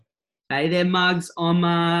Hey there, Mugs. I'm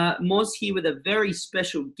Moz here with a very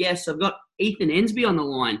special guest. I've got Ethan Ensby on the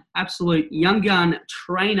line, absolute young gun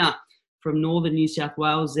trainer from northern New South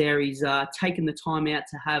Wales there. He's taken the time out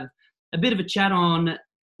to have a bit of a chat on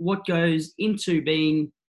what goes into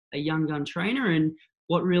being a young gun trainer and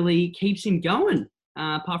what really keeps him going,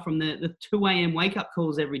 apart from the 2 a.m. wake-up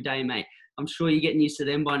calls every day, mate. I'm sure you're getting used to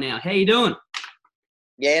them by now. How you doing?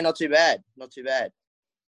 Yeah, not too bad. Not too bad.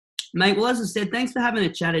 Mate, well, as I said, thanks for having a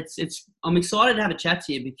chat. I'm excited to have a chat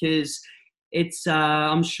to you because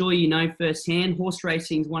I'm sure you know firsthand, horse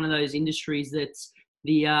racing is one of those industries that's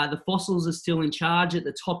the fossils are still in charge at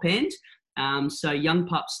the top end. So young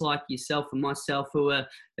pups like yourself and myself who are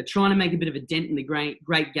trying to make a bit of a dent in the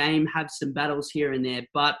great game, have some battles here and there.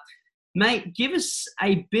 But mate, give us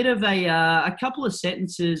a bit of a couple of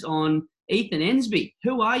sentences on Ethan Ensby.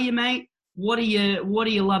 Who are you, mate? What do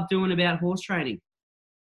you love doing about horse training?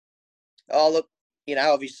 Oh, look,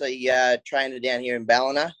 obviously trainer down here in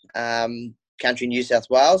Ballina, country New South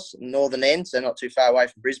Wales, northern end, so not too far away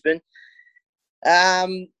from Brisbane.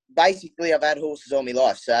 Basically, I've had horses all my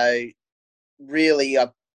life, so really I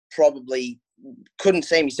probably couldn't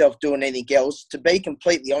see myself doing anything else. To be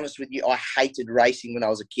completely honest with you, I hated racing when I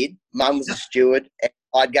was a kid. Mum was a steward.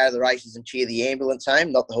 I'd go to the races and cheer the ambulance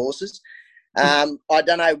home, not the horses. I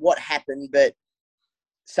don't know what happened, but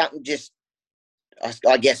something just,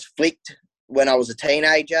 I guess, flicked when I was a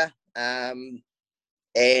teenager, and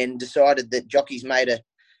decided that jockeys made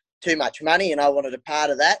too much money and I wanted a part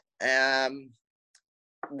of that.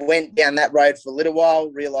 Went down that road for a little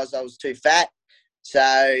while, realised I was too fat.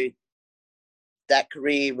 So that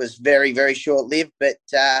career was very, very short-lived. But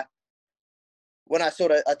when I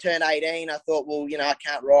turned 18, I thought, well, I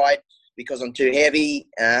can't ride because I'm too heavy.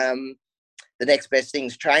 The next best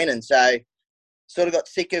thing's training. So sort of got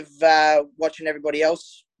sick of watching everybody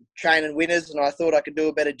else training winners, and I thought I could do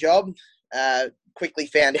a better job. Quickly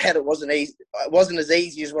found out it wasn't easy. It wasn't as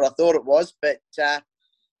easy as what I thought it was. But I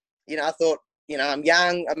thought, I'm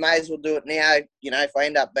young. I may as well do it now. If I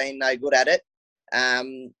end up being no good at it,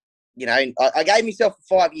 I gave myself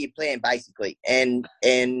a 5-year plan basically, and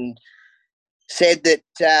said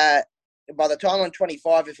that by the time I'm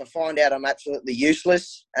 25, if I find out I'm absolutely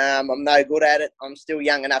useless, I'm no good at it, I'm still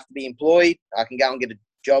young enough to be employed. I can go and get a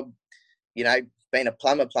job, being a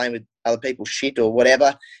plumber, playing with other people's shit or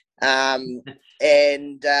whatever. I'm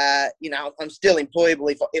still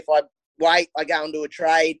employable. If I wait, I go and do a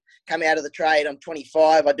trade, come out of the trade, I'm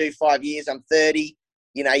 25, I do 5 years, I'm 30.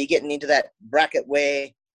 You're getting into that bracket where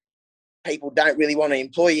people don't really want to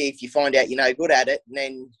employ you if you find out you're no good at it, and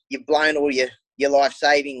then you've blown all your life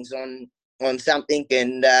savings on something,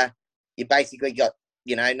 and you basically got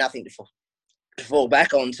nothing to fall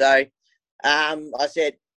back on. So I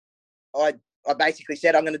said, I basically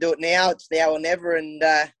said I'm going to do it now. It's now or never, and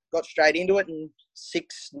got straight into it. And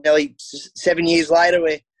nearly 7 years later,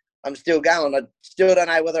 I'm still going. I still don't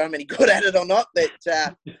know whether I'm any good at it or not, but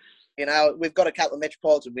we've got a couple of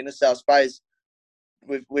Metropolitan winners, so I suppose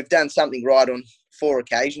we've done something right on 4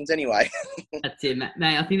 occasions anyway. That's it,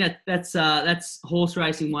 mate. I think that's horse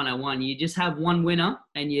racing 101. You just have one winner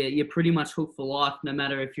and you're pretty much hooked for life, no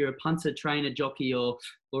matter if you're a punter, trainer, jockey, or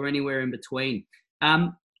anywhere in between.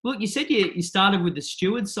 Look, you said you started with the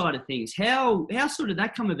steward side of things. How sort of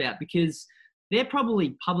that come about? Because they're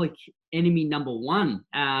probably public enemy number one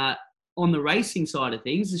on the racing side of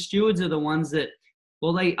things. The stewards are the ones that,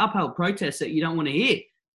 well, they upheld protests that you don't want to hear.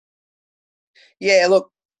 Yeah,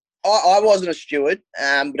 look, I wasn't a steward,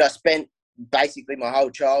 but I spent basically my whole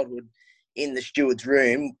childhood in the steward's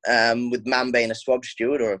room, with mum being a swab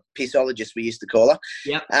steward, or a pissologist we used to call her.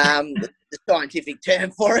 Yep. The scientific term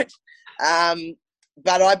for it.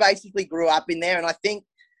 But I basically grew up in there, and I think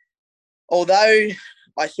although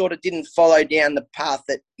I sort of didn't follow down the path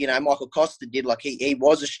that, Michael Costa did, like he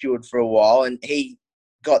was a steward for a while, and he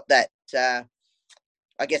got that,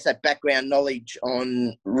 I guess, that background knowledge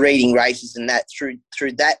on reading races and that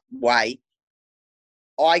through that way.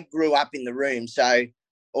 I grew up in the room. So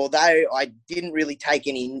although I didn't really take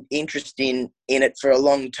any interest in it for a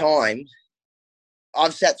long time,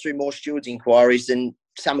 I've sat through more stewards' inquiries than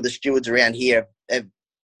some of the stewards around here have,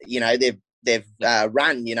 they've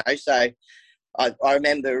run, So I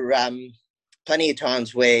remember plenty of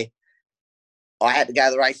times where I had to go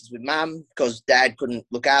to the races with mum because dad couldn't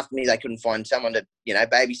look after me. They couldn't find someone to,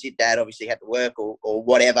 babysit. Dad obviously had to work or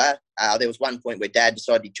whatever. There was one point where dad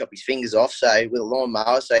decided he'd chop his fingers off, so with a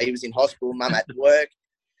lawnmower, so he was in hospital. Mum had to work.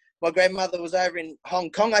 My grandmother was over in Hong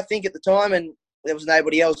Kong, I think, at the time, and there was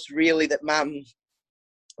nobody else really that mum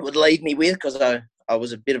would leave me with because I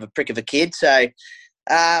was a bit of a prick of a kid. So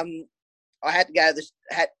I had to go to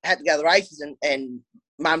the races, and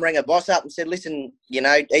Mum rang her boss up and said, listen,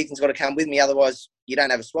 Ethan's got to come with me, otherwise you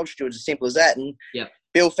don't have a swab steward, as simple as that. And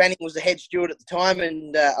Bill Fanning was the head steward at the time,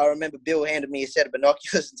 and I remember Bill handed me a set of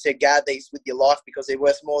binoculars and said, guard these with your life because they're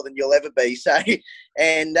worth more than you'll ever be. So,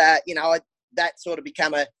 and, that sort of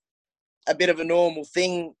become a bit of a normal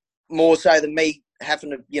thing, more so than me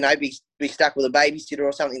having to, be stuck with a babysitter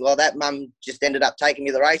or something like that. Mum just ended up taking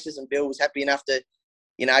me to the races, and Bill was happy enough to,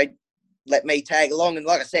 let me tag along. And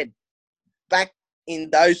like I said, back in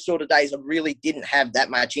those sort of days, I really didn't have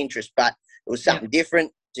that much interest, but it was something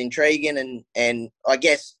different. It's intriguing, and I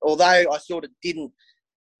guess although I sort of didn't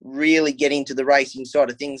really get into the racing side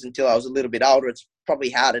of things until I was a little bit older, it's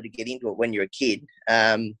probably harder to get into it when you're a kid.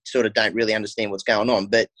 Sort of don't really understand what's going on,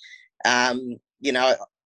 but I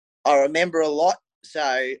remember a lot.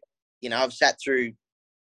 So I've sat through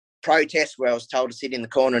protests where I was told to sit in the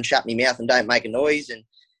corner and shut my mouth and don't make a noise and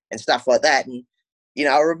stuff like that. And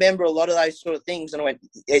I remember a lot of those sort of things, and I went,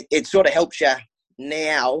 it sort of helps you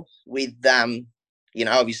now with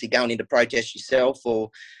obviously going into protest yourself or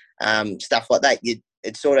stuff like that.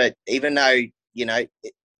 It's sort of, even though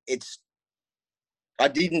it's, I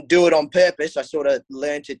didn't do it on purpose, I sort of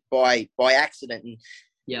learnt it by accident. And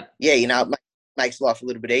it makes life a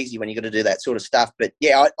little bit easier when you got to do that sort of stuff. But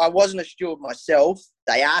I wasn't a steward myself.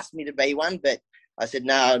 They asked me to be one, but I said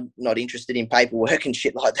no, I'm not interested in paperwork and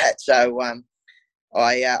shit like that. So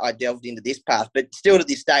I delved into this path. But still to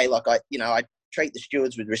this day, like I treat the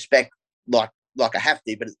stewards with respect, like I have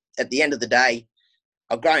to. But at the end of the day,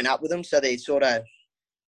 I've grown up with them, so they sort of,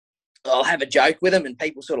 I'll have a joke with them, and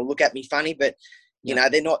people sort of look at me funny. But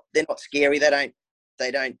they're not scary. They don't.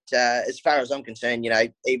 As far as I'm concerned,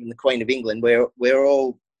 even the Queen of England, we're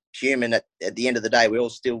all human. At the end of the day, we all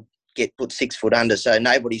still get put 6 foot under. So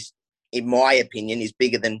nobody's, in my opinion, is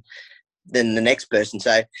bigger than the next person.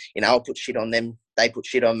 So I'll put shit on them. They put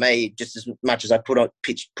shit on me just as much as I put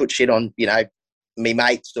shit on me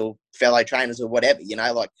mates or fellow trainers or whatever.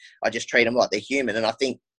 Like I just treat them like they're human, and I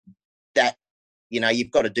think that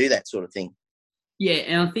you've got to do that sort of thing. Yeah,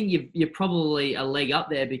 and I think you're probably a leg up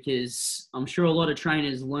there, because I'm sure a lot of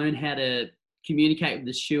trainers learn how to communicate with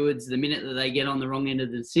the stewards the minute that they get on the wrong end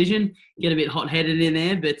of the decision, get a bit hot-headed in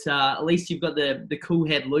there, but at least you've got the cool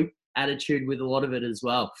head Luke attitude with a lot of it as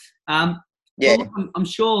well. Well, look, I'm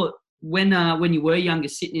sure when you were younger,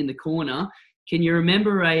 sitting in the corner, can you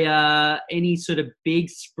remember any sort of big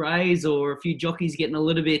sprays or a few jockeys getting a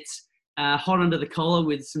little bit hot under the collar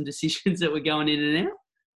with some decisions that were going in and out?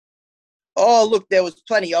 Oh, look, there was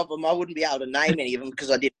plenty of them. I wouldn't be able to name any of them because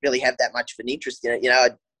I didn't really have that much of an interest in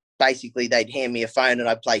it. Basically, they'd hand me a phone and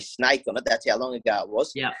I'd play Snake on it. That's how long ago it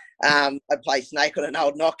was. Yeah. I'd play Snake on an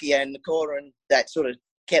old Nokia in the corner, and that sort of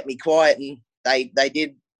kept me quiet. And they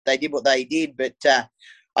did what they did. But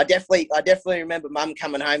I definitely remember Mum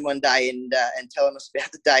coming home one day and telling us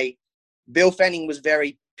about the day. Bill Fanning was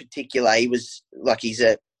very particular. He was like, he's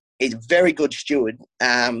a very good steward,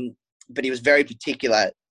 but he was very particular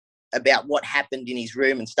about what happened in his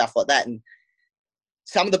room and stuff like that. And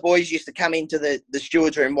some of the boys used to come into the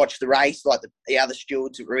steward's room, watch the race, like the other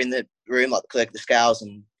stewards that were in the room, like the clerk of the scales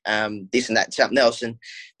and this and that and something else. And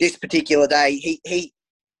this particular day, he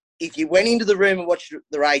if you went into the room and watched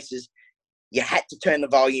the races, you had to turn the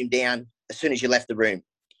volume down as soon as you left the room.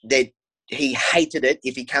 He hated it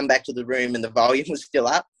if he come back to the room and the volume was still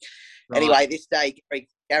up. Right. Anyway, this day,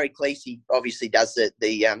 Gary Cleese obviously does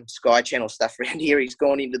the Sky Channel stuff around here. He's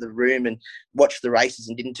gone into the room and watched the races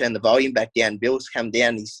and didn't turn the volume back down. Bill's come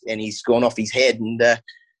down and he's gone off his head, and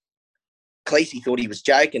Cleese thought he was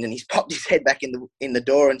joking, and he's popped his head back in the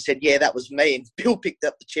door and said, "Yeah, that was me." And Bill picked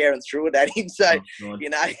up the chair and threw it at him. So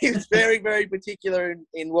he was very, very particular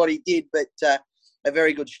in what he did, but a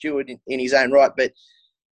very good steward in his own right. But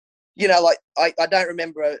like I don't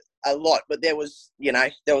remember a lot, but there was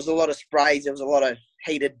a lot of sprays, there was a lot of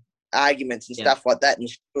heated arguments and stuff like that in the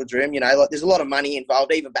steward's room. Like there's a lot of money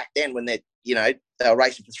involved even back then when they were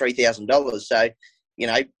racing for $3,000. So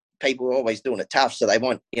people were always doing it tough. So they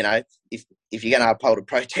want if you're going to uphold a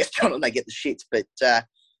protest on them, they get the shits. But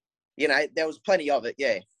there was plenty of it.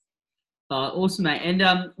 Yeah. Awesome, mate.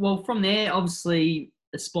 And well, from there, obviously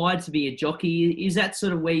aspired to be a jockey. Is that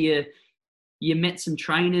sort of where you met some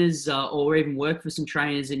trainers or even worked for some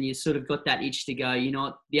trainers, and you sort of got that itch to go,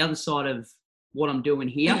 the other side of what I'm doing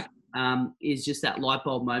here is just that light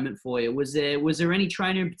bulb moment for you? Was there any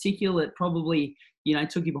trainer in particular that probably,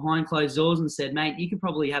 took you behind closed doors and said, mate, you could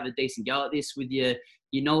probably have a decent go at this with your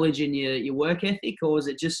knowledge and your work ethic? Or was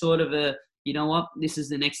it just sort of a, this is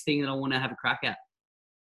the next thing that I want to have a crack at?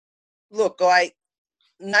 Look,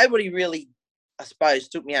 nobody really, I suppose,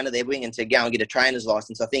 took me under their wing and said, go and get a trainer's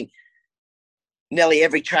license. I think nearly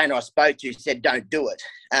every trainer I spoke to said don't do it,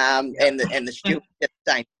 and the steward said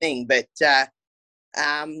the same thing. But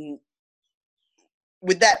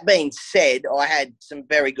with that being said, I had some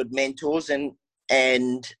very good mentors, and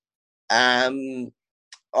I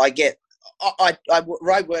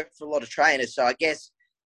road work for a lot of trainers, so I guess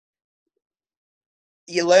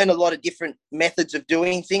you learn a lot of different methods of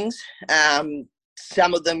doing things.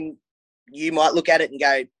 Some of them you might look at it and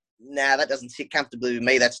go, "Nah, that doesn't sit comfortably with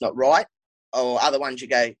me. That's not right." Or other ones you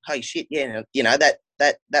go, "Holy shit, yeah,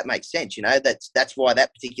 that makes sense. That's why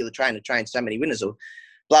that particular trainer trains so many winners," or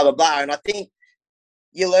blah blah blah. And I think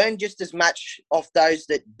you learn just as much off those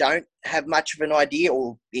that don't have much of an idea,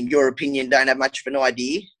 or in your opinion, don't have much of an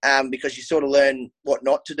idea, because you sort of learn what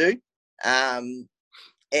not to do.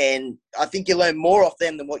 And I think you learn more off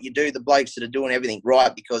them than what you do the blokes that are doing everything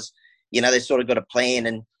right, because, they've sort of got a plan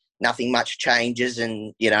and nothing much changes,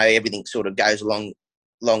 and, everything sort of goes along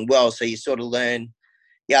well. So you sort of learn.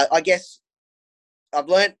 Yeah, I guess I've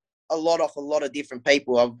learned a lot off a lot of different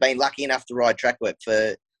people. I've been lucky enough to ride track work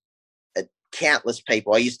for countless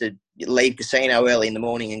people. I used to leave casino early in the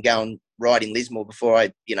morning and go and ride in Lismore before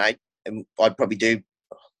and I'd probably do,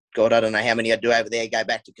 God, I don't know how many I'd do over there, go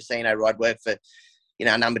back to casino, ride work for,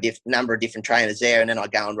 a number of different trainers there. And then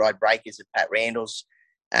I'd go and ride breakers at Pat Randall's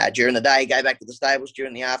during the day, go back to the stables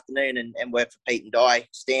during the afternoon and work for Pete and Di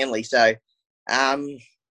Stanley. So, I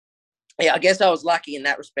guess I was lucky in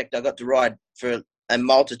that respect. I got to ride for a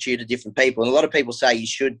multitude of different people. And a lot of people say you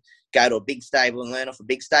should go to a big stable and learn off a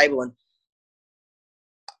big stable. And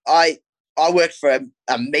I worked for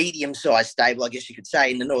a medium-sized stable, I guess you could say,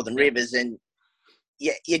 in the Northern Rivers, and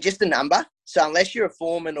you're just a number. So unless you're a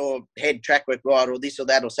foreman or head track work rider or this or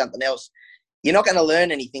that or something else, you're not going to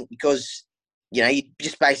learn anything, because, you're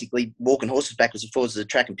just basically walking horses backwards and forwards to the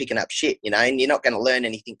track and picking up shit, and you're not going to learn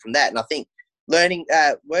anything from that. And I think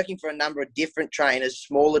working for a number of different trainers,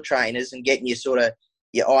 smaller trainers, and getting your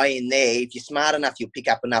eye in there, if you're smart enough, you'll pick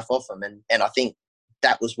up enough off them. And I think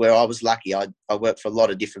that was where I was lucky. I worked for a lot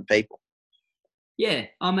of different people. Yeah,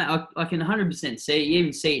 I can 100% see it. You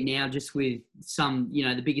even see it now just with some,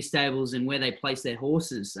 the bigger stables and where they place their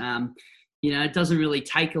horses. It doesn't really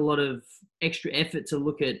take a lot of extra effort to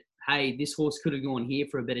look at, hey, this horse could have gone here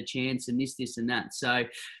for a better chance and this and that. So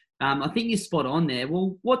I think you're spot on there.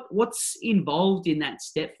 Well, what's involved in that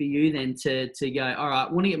step for you then to go, all right,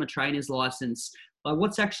 I want to get my trainer's license? Like,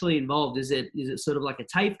 what's actually involved? Is it sort of like a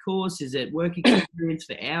TAFE course? Is it work experience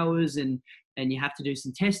for hours and you have to do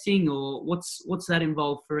some testing, or what's that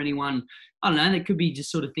involved for anyone? I don't know. That could be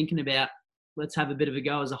just sort of thinking about, let's have a bit of a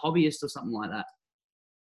go as a hobbyist or something like that.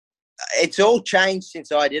 It's all changed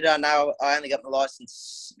since I did. I know I only got my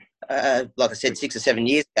license, like I said, 6 or 7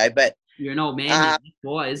 years ago. But you're an old man. That's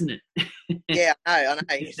why, isn't it? Yeah, I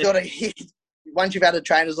know. You sort of once you've had a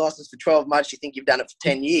trainer's license for 12 months, you think you've done it for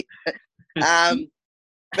 10 years.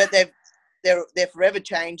 But they're forever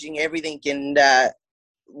changing everything. And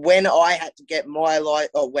when I had to get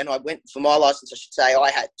when I went for my license, I should say, I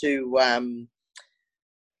had to.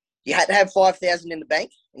 You had to have 5,000 in the bank,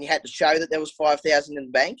 and you had to show that there was 5,000 in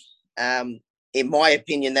the bank. In my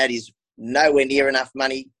opinion, that is nowhere near enough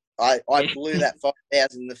money. I blew that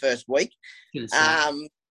 5,000 in the first week.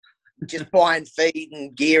 Just buying feed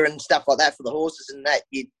and gear and stuff like that for the horses, and that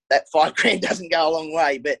 $5,000 doesn't go a long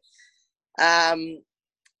way. But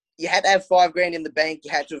you had to have $5,000 in the bank.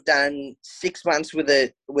 You had to have done 6 months with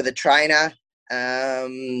a trainer.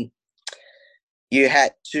 You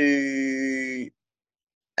had to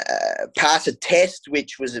pass a test,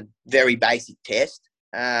 which was a very basic test.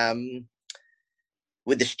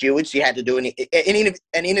 With the stewards, you had to do an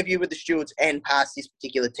interview with the stewards and pass this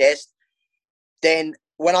particular test. Then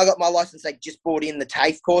when I got my license, they just brought in the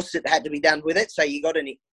TAFE course that had to be done with it. So you got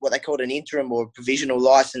what they called an interim or provisional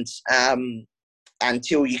license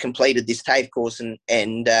until you completed this TAFE course, and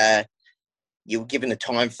you were given a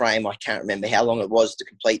time frame. I can't remember how long it was to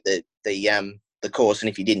complete the course, and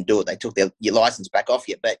if you didn't do it, they took your license back off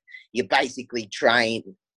you. But you basically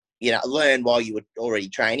learn while you were already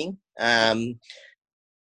training.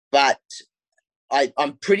 But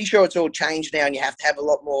I'm pretty sure it's all changed now, and you have to have a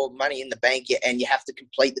lot more money in the bank, and you have to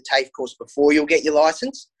complete the TAFE course before you'll get your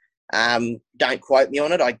license. Don't quote me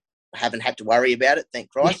on it. I haven't had to worry about it, thank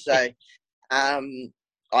Christ. So I'm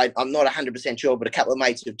not 100% sure, but a couple of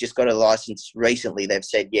mates who've just got a license recently, they've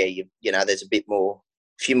said, there's a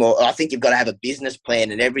few more. I think you've got to have a business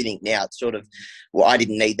plan and everything now. It's sort of, I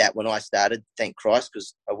didn't need that when I started, thank Christ,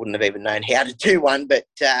 because I wouldn't have even known how to do one. But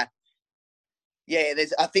I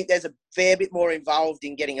think there's a fair bit more involved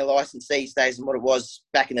in getting a license these days than what it was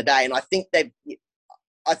back in the day. And I think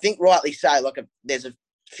rightly so. Like there's a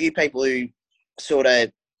few people who sort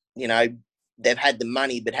of, they've had the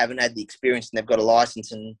money but haven't had the experience, and they've got a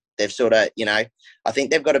license, and they've sort of, I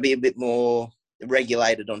think they've got to be a bit more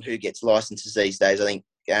regulated on who gets licenses these days. I think,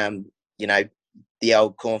 the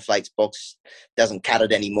old cornflakes box doesn't cut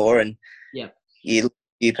it anymore, and you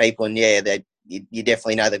people, and you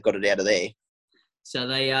definitely know they've got it out of there. So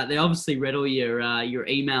they obviously read all your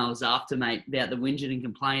emails after, mate, about the whinging and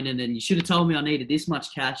complaining, and you should have told me I needed this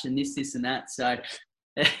much cash and this and that. So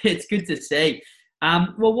it's good to see.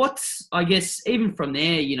 Well, what's, I guess, even from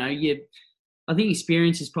there, I think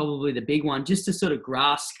experience is probably the big one, just to sort of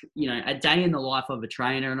grasp, a day in the life of a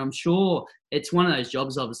trainer. And I'm sure it's one of those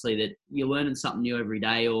jobs, obviously, that you're learning something new every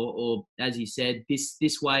day, or as you said,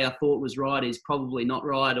 this way I thought was right is probably not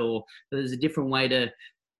right, or there's a different way to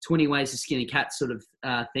 20 ways to skin a cat sort of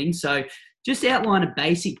thing. So just outline a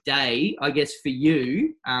basic day, I guess, for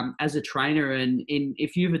you as a trainer, and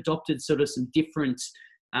if you've adopted sort of some different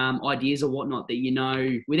ideas or whatnot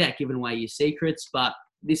that, without giving away your secrets, but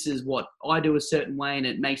this is what I do a certain way, and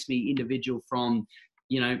it makes me individual from,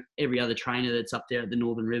 every other trainer that's up there at the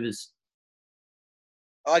Northern Rivers.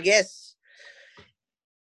 I guess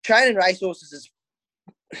training racehorses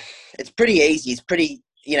it's pretty easy. It's pretty,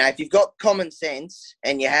 if you've got common sense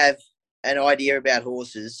and you have an idea about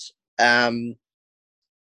horses,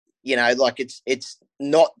 it's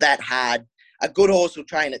not that hard. A good horse will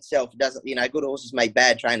train itself. It doesn't, good horses make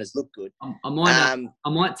bad trainers look good. I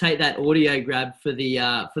might take that audio grab for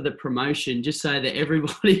the promotion, just so that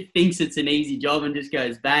everybody thinks it's an easy job and just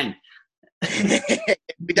goes bang.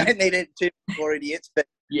 We don't need it too more idiots, but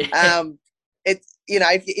yeah. It's,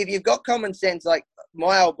 if you've got common sense, like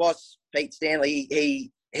my old boss Pete Stanley,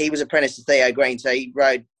 he was apprentice to Theo Green, so he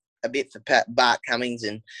rode a bit for Bart Cummings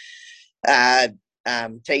and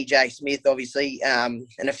TJ Smith, obviously, and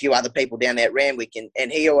a few other people down there at Randwick.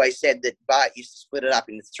 And he always said that Bart used to split it up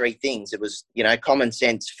into three things. It was, common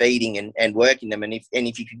sense, feeding, and working them. And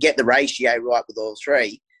if you could get the ratio right with all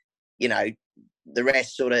three, the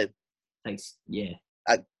rest sort of, thanks. Yeah,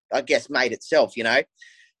 I guess made itself,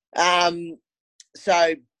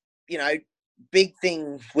 So, big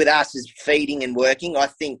thing with us is feeding and working. I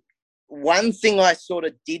think one thing I sort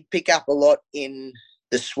of did pick up a lot in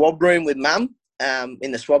the swab room with Mum,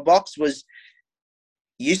 in the swab box, was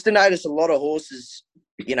used to notice a lot of horses,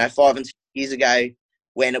 5 and 6 years ago,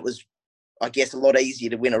 when it was, I guess, a lot easier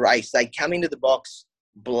to win a race. They'd come into the box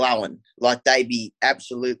blowing, like they'd be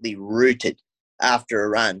absolutely rooted after a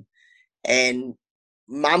run. And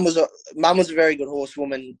Mum was a very good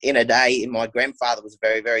horsewoman in her day, and my grandfather was a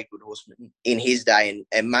very, very good horseman in his day.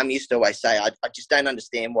 And Mum used to always say, I just don't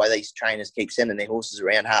understand why these trainers keep sending their horses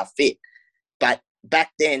around half fit. But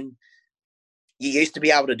back then, you used to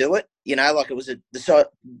be able to do it, like it was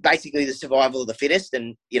basically the survival of the fittest.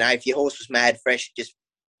 And, if your horse was mad fresh, just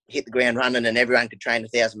hit the ground running, and everyone could train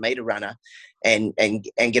 1,000-metre runner and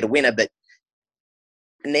get a winner. But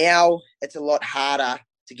now it's a lot harder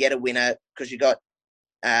to get a winner because you've got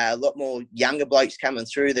a lot more younger blokes coming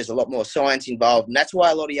through. There's a lot more science involved. And that's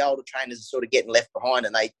why a lot of the older trainers are sort of getting left behind,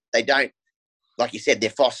 and they don't, like you said,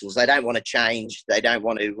 they're fossils. They don't want to change. They don't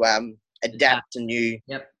want to adapt to new.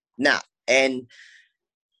 Yep. Nah. And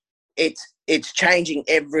it's changing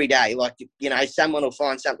every day. Like, someone will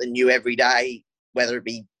find something new every day, whether it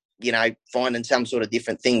be, finding some sort of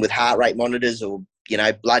different thing with heart rate monitors or,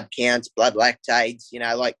 blood counts, blood lactates,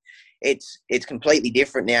 it's completely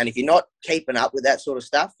different now. And if you're not keeping up with that sort of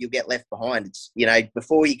stuff, you'll get left behind. It's,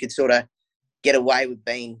 before you could sort of get away with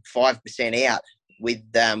being 5% out with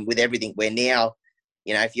everything, where now,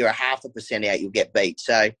 if you're a 0.5% out, you'll get beat.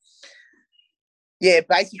 So, yeah,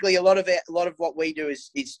 basically a lot of what we do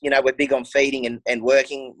is we're big on feeding and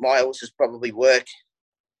working. My horses probably work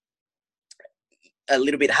a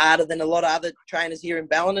little bit harder than a lot of other trainers here in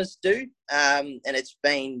Ballinars do, and it's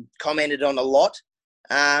been commented on a lot.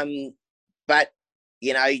 But,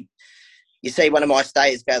 you see one of my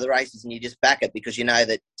stayers go to the races and you just back it because you know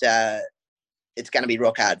that it's going to be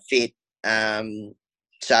rock hard fit.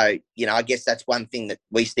 So, I guess that's one thing that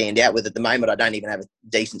we stand out with at the moment. I don't even have a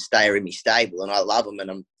decent stayer in my stable, and I love them,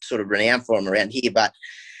 and I'm sort of renowned for them around here, but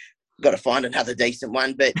I've got to find another decent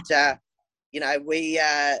one. But,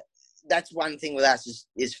 that's one thing with us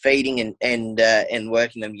is feeding and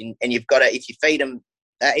working them. And you've got to, if you feed them,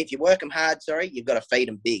 if you work them hard, you've got to feed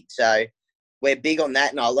them big. So we're big on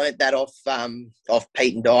that, and I learnt that off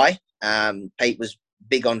Pete and Di. Pete was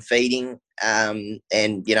big on feeding, and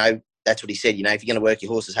that's what he said. If you're going to work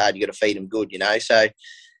your horses hard, you got to feed them good. So,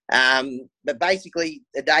 but basically,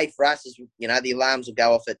 a day for us is the alarms will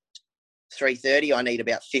go off at 3:30. I need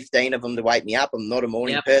about 15 of them to wake me up. I'm not a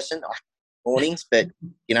morning person. I hate mornings, but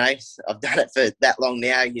I've done it for that long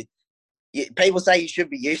now. people say you should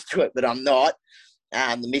be used to it, but I'm not.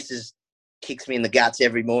 The missus kicks me in the guts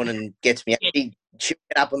every morning and gets me up. She'll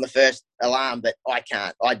get up on the first alarm, but I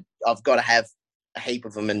can't. I've got to have a heap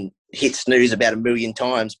of them and hit snooze about 1,000,000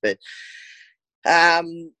 times. But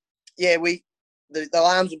the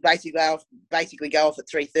alarms would basically go off at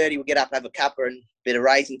 3:30. We'll get up, have a cuppa and a bit of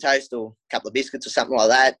raisin toast or a couple of biscuits or something like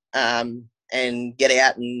that, and get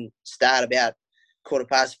out and start about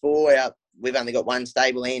 4:15. We've only got one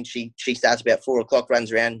stable hand. She starts about 4 o'clock,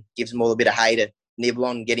 runs around, gives them all a bit of hay to nibble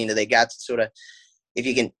on, get into their guts. Sort of, if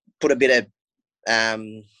you can put a bit of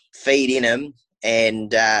feed in them and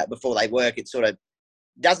before they work, it sort of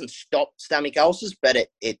doesn't stop stomach ulcers, but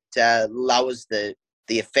it lowers the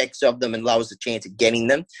effects of them and lowers the chance of getting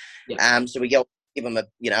them. Yeah. So we give them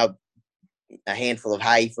a handful of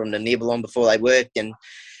hay for them to nibble on before they work, and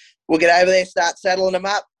we'll get over there, start saddling them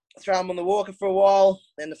up, throw them on the walker for a while.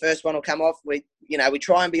 Then the first one will come off. We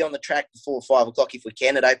try and be on the track before 5 o'clock if we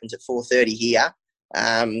can. It opens at 4:30 here.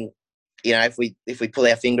 If we pull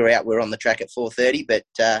our finger out, we're on the track at 4:30, but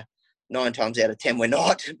 9 times out of 10 we're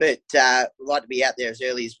not. But we like to be out there as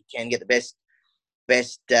early as we can, get the best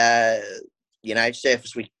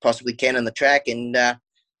surface we possibly can on the track, and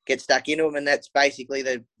get stuck into them. And that's basically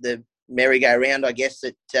the merry-go-round, I guess,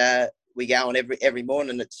 that we go on every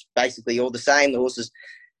morning. It's basically all the same. The horses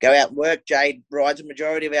go out and work. Jade rides a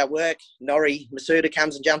majority of our work. Norrie Masuda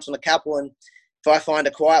comes and jumps on a couple, and if I find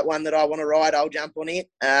a quiet one that I want to ride, I'll jump on it.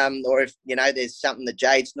 Or if, there's something that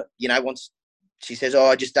Jade's, wants, she says,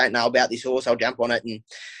 I just don't know about this horse, I'll jump on it and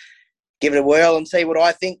give it a whirl and see what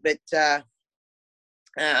I think. But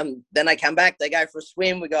then they come back, they go for a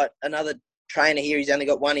swim. We got another trainer here, he's only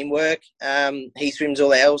got one in work. He swims all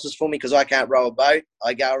the horses for me because I can't row a boat.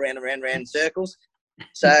 I go around in circles.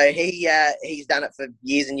 So he's done it for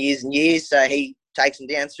years and years and years. So he takes them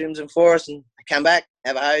down, swims them for us, and come back,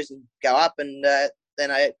 have a hose and go up, and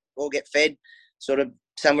then I all get fed sort of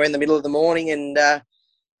somewhere in the middle of the morning, and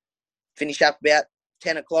finish up about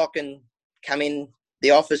 10 o'clock and come in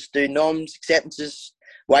the office, do noms, acceptances,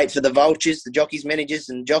 wait for the vultures, the jockeys, managers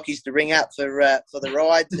and jockeys to ring up for the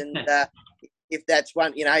rides. And if that's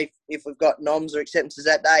one, if we've got noms or acceptances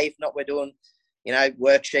that day, if not, we're doing,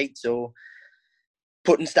 worksheets or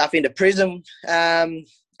putting stuff into Prism. And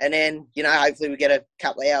then, hopefully we get a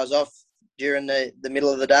couple of hours off during the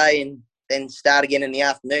middle of the day and then start again in the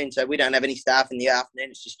afternoon. So we don't have any staff in the afternoon.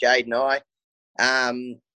 It's just Jade and I.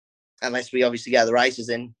 Unless we obviously go to the races,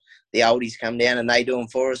 then the oldies come down and they do them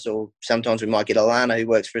for us. Or sometimes we might get Alana, who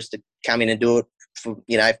works for us, to come in and do it for,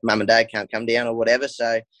 if mum and dad can't come down or whatever.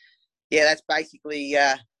 So, yeah, that's basically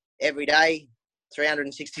every day,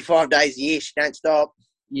 365 days a year. She don't stop.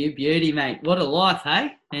 You beauty, mate. What a life,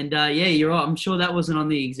 hey? And, you're right. I'm sure that wasn't on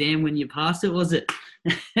the exam when you passed it, was it?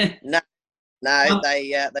 No,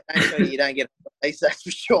 they don't tell you don't get it, that's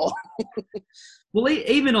for sure. Well,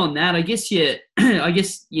 even on that, I guess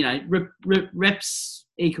reps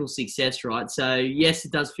equal success, right? So yes,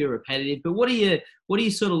 it does feel repetitive, but what are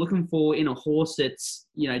you sort of looking for in a horse that's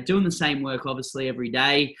doing the same work obviously every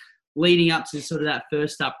day, leading up to sort of that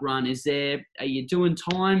first up run? Are you doing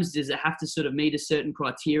times? Does it have to sort of meet a certain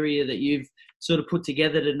criteria that you've sort of put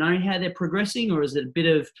together to know how they're progressing, or is it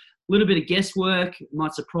a little bit of guesswork? It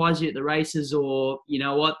might surprise you at the races, or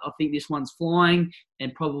what, I think this one's flying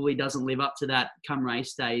and probably doesn't live up to that come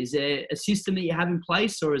race day. Is there a system that you have in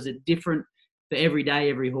place, or is it different for every day,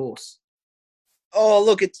 every horse? Oh,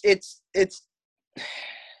 look, it's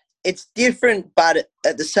different, but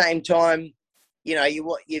at the same time, you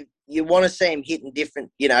want to see them hitting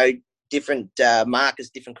different markers,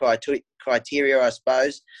 different criteria, I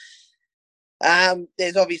suppose.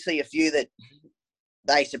 There's obviously a few that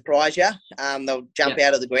they surprise you. They'll jump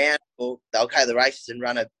out of the ground, or they'll go to the races and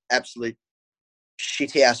run an absolute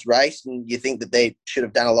shithouse race, and you think that they should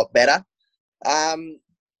have done a lot better.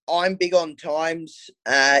 I'm big on times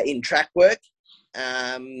in track work.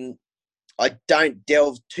 I don't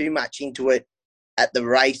delve too much into it at the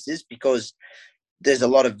races because there's a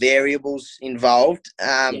lot of variables involved.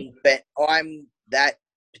 But I'm that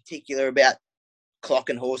particular about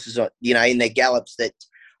clocking horses, in their gallops, that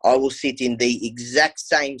I will sit in the exact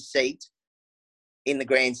same seat in the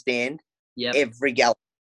grandstand every gallop.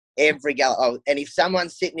 Oh, and if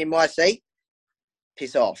someone's sitting in my seat,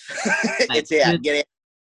 piss off. Mate, it's out. Get out.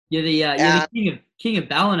 You're the king of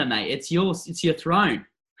Ballina, mate. It's yours. It's your throne.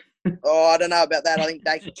 Oh, I don't know about that. I think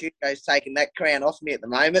Dave Pachuco's taking that crown off me at the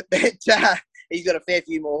moment. But he's got a fair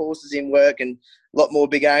few more horses in work and a lot more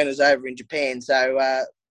big owners over in Japan. So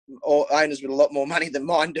or owners with a lot more money than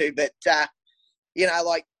mine do. But,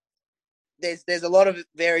 there's a lot of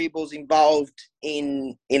variables involved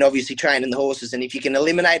in obviously training the horses, and if you can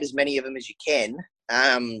eliminate as many of them as you can,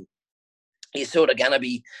 you're sort of going to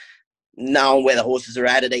be knowing where the horses are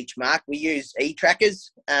at each mark. We use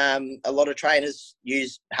e-trackers. A lot of trainers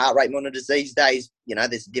use heart rate monitors these days. You know,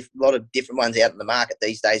 there's a lot of different ones out in the market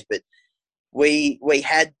these days, but we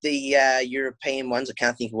had the European ones. I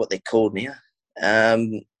can't think of what they're called now.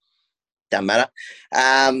 Doesn't matter.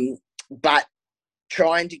 But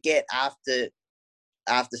trying to get after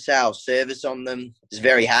sales service on them is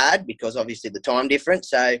very hard because obviously the time difference.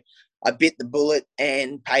 So I bit the bullet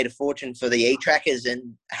and paid a fortune for the e-trackers,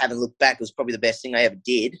 and haven't looked back. It was probably the best thing I ever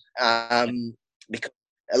did, because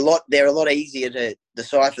they're a lot easier to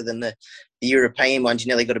decipher than the European ones. You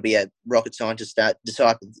nearly got to be a rocket scientist to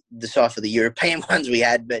decipher the European ones we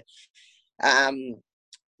had. But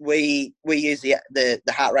we use the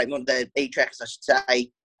heart rate monitor, the e-trackers, I should say,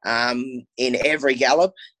 in every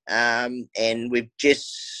gallop, and we've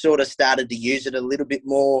just sort of started to use it a little bit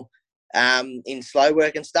more in slow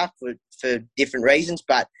work and stuff for different reasons,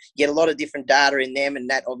 but you get a lot of different data in them, and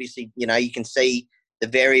that obviously, you know, you can see the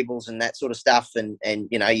variables and that sort of stuff, and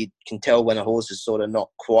you know, you can tell when a horse is sort of not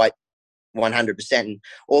quite 100%. And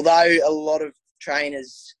although a lot of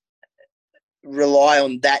trainers rely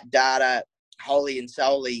on that data wholly and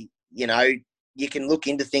solely, you know, you can look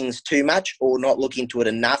into things too much or not look into it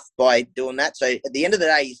enough by doing that. So at the end of the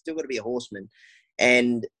day, you still got to be a horseman,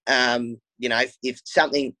 and you know, if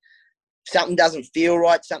something doesn't feel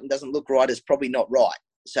right, something doesn't look right, it's probably not right.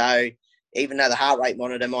 So even though the heart rate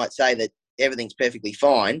monitor might say that everything's perfectly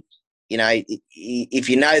fine, you know, if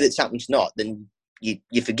you know that something's not, then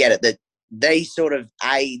you forget it. That these sort of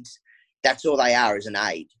aids, that's all they are, is an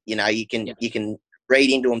aid. You know, you can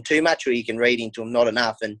read into them too much, or you can read into them not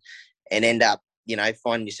enough, and end up, you know,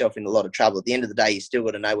 finding yourself in a lot of trouble. At the end of the day, you still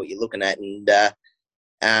got to know what you're looking at,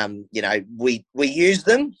 and you know, we use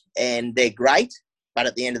them and they're great, but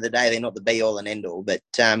at the end of the day, they're not the be all and end all. But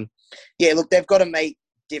yeah, look, they've got to meet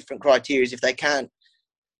different criteria. If they can't,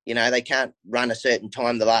 you know, they can't run a certain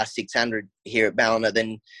time the last 600 here at Ballina,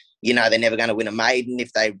 then, you know, they're never going to win a maiden.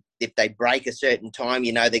 If they break a certain time,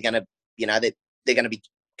 you know, they're going to, you know, they're going to be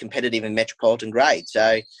competitive in metropolitan grade.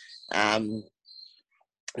 So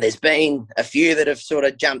there's been a few that have sort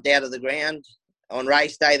of jumped out of the ground on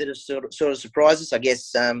race day that have sort of surprised us. I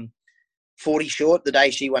guess 40 Short, the day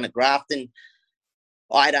she won at Grafton,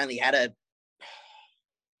 I'd only had her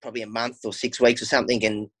probably a month or 6 weeks or something,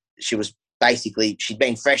 and she was basically, she'd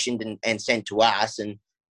been freshened and sent to us, and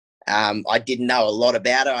I didn't know a lot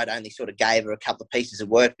about her. I'd only sort of gave her a couple of pieces of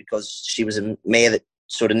work because she was a mare that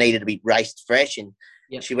sort of needed to be raced fresh, and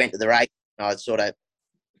she went to the race, and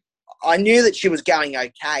I knew that she was going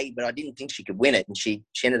okay, but I didn't think she could win it, and she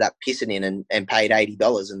ended up pissing in and paid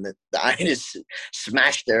 $80, and the owners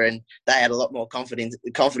smashed her, and they had a lot more confidence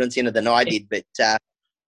in her than I did. But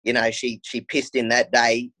you know, she pissed in that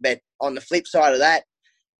day. But on the flip side of that,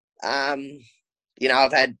 you know,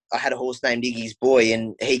 I had a horse named Iggy's Boy,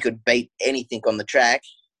 and he could beat anything on the track,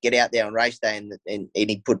 get out there on race day, and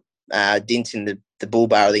he'd put dints in the bull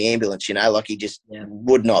bar of the ambulance, you know, like he just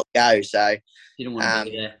would not go. So you don't want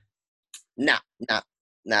to be there. Nah,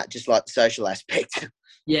 just like the social aspect.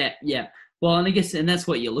 Yeah. Well, and I guess, and that's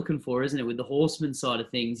what you're looking for, isn't it? With the horseman side of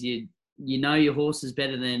things, you know your horse is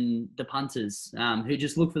better than the punters, who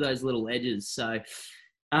just look for those little edges. So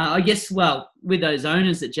I guess, well, with those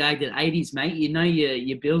owners that jagged at 80s, mate, you know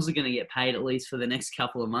your bills are going to get paid at least for the next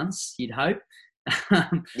couple of months, you'd hope.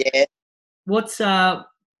 Yeah. What's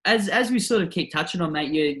as we sort of keep touching on,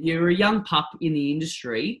 mate, you're a young pup in the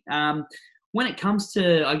industry. When it comes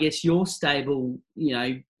to, I guess, your stable, you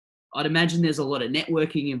know, I'd imagine there's a lot of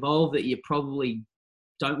networking involved that you probably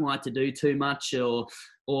don't like to do too much,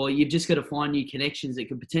 or you've just got to find new connections that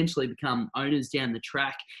could potentially become owners down the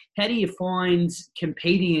track. How do you find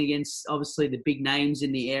competing against, obviously, the big names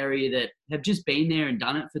in the area that have just been there and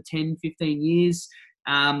done it for 10, 15 years?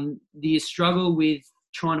 Do you struggle with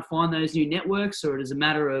trying to find those new networks, or is it a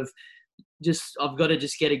matter of just, I've got to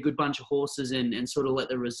just get a good bunch of horses and sort of let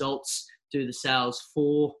the results do the sales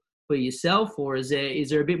for yourself, or is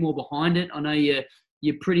there a bit more behind it? I know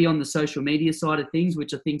you're pretty on the social media side of things,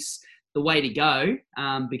 which I think's the way to go,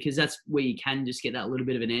 because that's where you can just get that little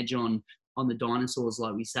bit of an edge on the dinosaurs,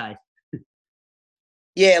 like we say.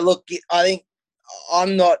 Yeah, look, I think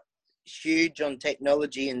I'm not huge on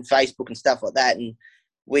technology and Facebook and stuff like that, and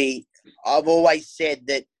I've always said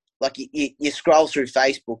that, like, you scroll through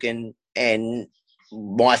Facebook and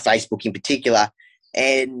my Facebook in particular,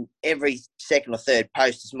 and every second or third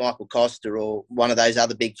post is Michael Costa or one of those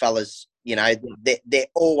other big fellas. You know, they're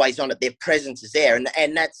always on it. Their presence is there,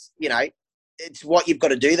 and that's, you know, it's what you've got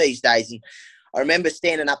to do these days. And I remember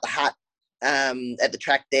standing up the hut at the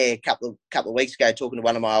track there a couple of weeks ago, talking to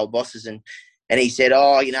one of my old bosses, and he said,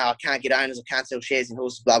 "Oh, I can't get owners, I can't sell shares in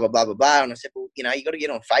horses, blah blah blah blah blah." And I said, "Well, you got to get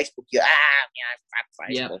on Facebook." Fuck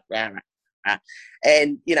Facebook. Yeah.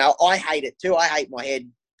 And I hate it too. I hate my head,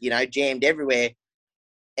 jammed everywhere.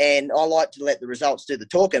 And I like to let the results do the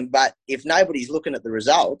talking. But if nobody's looking at the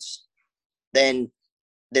results, then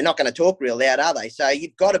they're not going to talk real loud, are they? So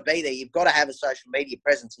you've got to be there. You've got to have a social media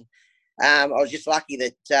presence. And I was just lucky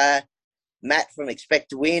that Matt from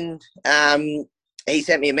Expect to Win, he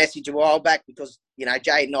sent me a message a while back because,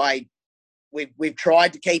 Jade and I, we've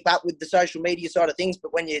tried to keep up with the social media side of things.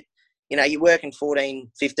 But when you're working 14,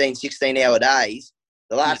 15, 16-hour days,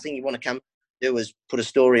 the last thing you want to come do is put a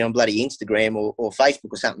story on bloody Instagram or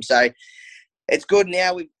Facebook or something. So it's good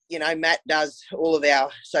now. Matt does all of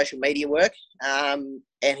our social media work, and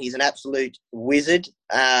he's an absolute wizard.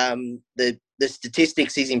 The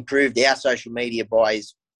statistics he's improved our social media by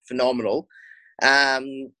is phenomenal,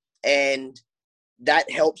 and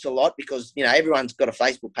that helps a lot because everyone's got a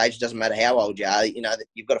Facebook page. It doesn't matter how old you are. That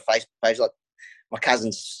you've got a Facebook page. Like my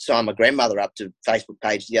cousin signed my grandmother up to Facebook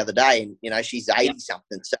page the other day, and she's 80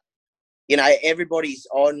 something. So everybody's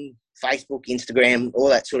on Facebook, Instagram, all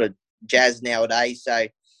that sort of jazz nowadays. So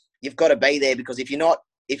you've got to be there because if you're not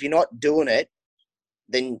doing it,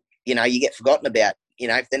 then you get forgotten about.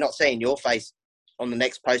 If they're not seeing your face on the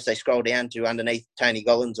next post, they scroll down to underneath Tony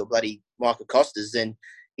Collins or bloody Michael Costas, then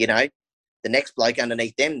the next bloke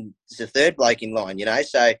underneath them is the third bloke in line.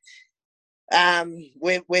 So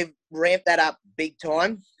we've ramped that up big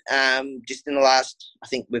time. Just in the last, I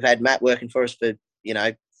think we've had Matt working for us for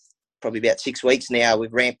probably about 6 weeks now.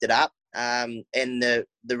 We've ramped it up, and the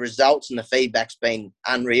results and the feedback's been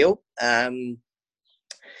unreal. And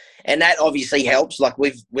that obviously helps. Like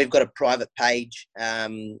we've got a private page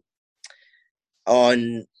on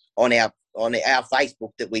our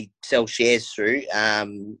Facebook that we sell shares through,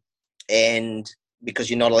 and because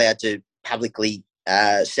you're not allowed to publicly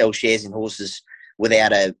sell shares in horses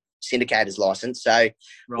without a syndicator's license, so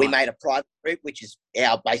we made a private group, which is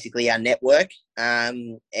basically our network,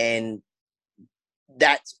 and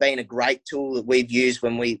that's been a great tool that we've used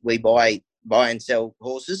when we buy and sell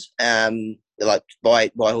horses, like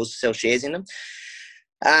buy horses, sell shares in them,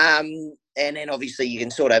 and then obviously you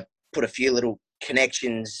can sort of put a few little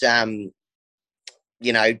connections, to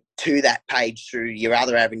that page through your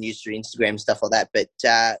other avenues, through Instagram, stuff like that. But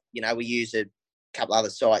we use a couple other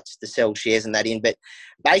sites to sell shares and that in. But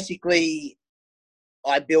basically,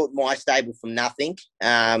 I built my stable from nothing.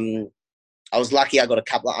 I was lucky I got a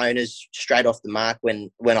couple of owners straight off the mark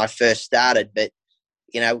when I first started. But,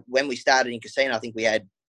 when we started in casino, I think we had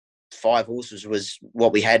 5 horses was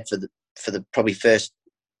what we had for the probably first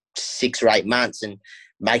 6 or 8 months, and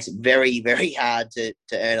makes it very, very hard to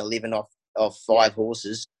earn a living off 5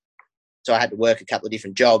 horses. So I had to work a couple of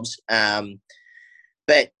different jobs.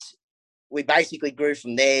 But we basically grew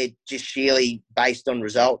from there just sheerly based on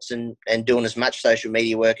results and doing as much social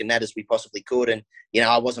media work and that as we possibly could. And,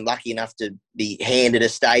 I wasn't lucky enough to be handed a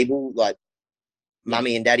stable. Like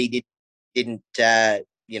mummy and daddy didn't, they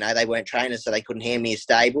weren't trainers, so they couldn't hand me a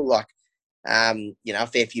stable. Like, a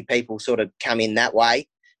fair few people sort of come in that way.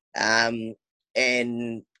 And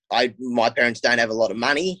my parents don't have a lot of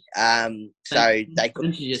money, so they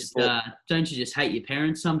couldn't. Don't you just hate your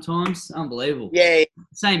parents sometimes? Unbelievable. Yeah.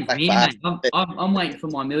 Same for me, mate. I'm waiting for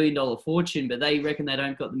my $1 million fortune, but they reckon they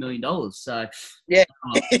don't got the $1 million. So yeah,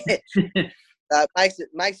 it makes it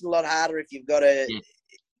a lot harder if you've got to,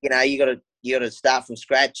 you got to start from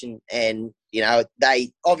scratch, and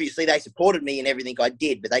they obviously they supported me in everything I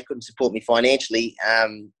did, but they couldn't support me financially.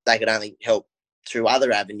 They could only help through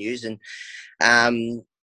other avenues, and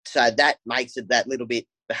so that makes it that little bit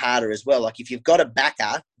harder as well. Like if you've got a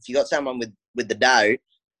backer, if you've got someone with the dough,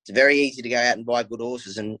 it's very easy to go out and buy good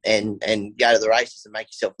horses and go to the races and make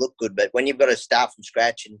yourself look good. But when you've got to start from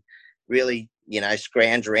scratch and really,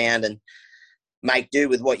 scrounge around and make do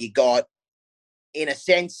with what you got, in a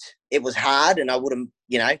sense, it was hard, and I wouldn't,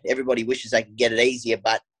 everybody wishes they could get it easier,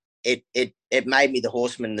 but it made me the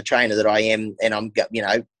horseman and the trainer that I am, and I'm,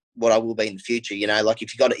 what I will be in the future. Like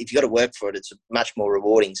if you got to work for it, it's much more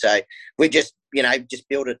rewarding. So we just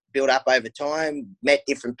built up over time, met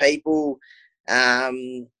different people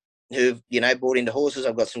who've bought into horses.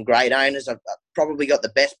 I've got some great owners. I've probably got the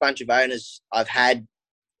best bunch of owners I've had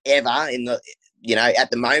ever in the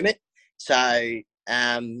at the moment. So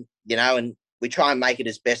and we try and make it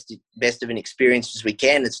as best of an experience as we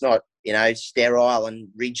can. It's not sterile and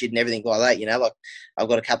rigid and everything like that. Like I've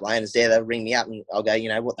got a couple of owners there. They'll ring me up and I'll go,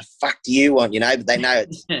 what the fuck do you want? But they know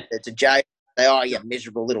it's a joke. say, "Oh, you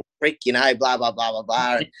miserable little prick," blah blah blah blah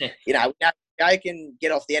blah. And, we joke and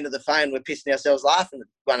get off the end of the phone. We're pissing ourselves laughing at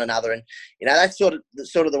one another, and that's sort of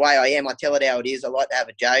the way I am. I tell it how it is. I like to have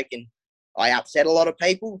a joke, and I upset a lot of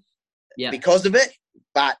people because of it.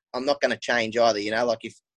 But I'm not going to change either. Like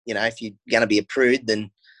if you're going to be a prude,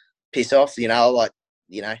 then piss off. I like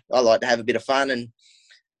to have a bit of fun and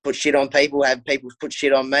put shit on people, have people put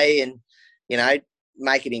shit on me, and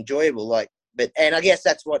make it enjoyable. And I guess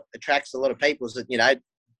that's what attracts a lot of people is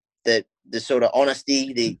that the sort of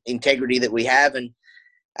honesty, the integrity that we have, and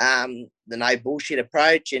the no bullshit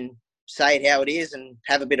approach, and say it how it is, and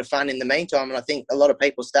have a bit of fun in the meantime. And I think a lot of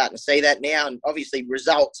people are starting to see that now. And obviously,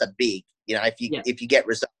 results are big. If you get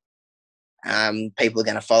results, people are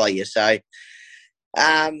going to follow you. So,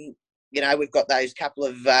 we've got those couple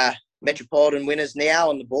of Metropolitan winners now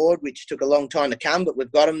on the board, which took a long time to come, but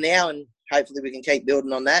we've got them now, and hopefully we can keep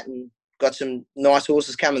building on that. And got some nice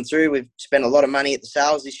horses coming through. We've spent a lot of money at the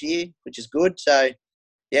sales this year, which is good. So,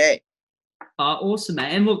 yeah. Awesome,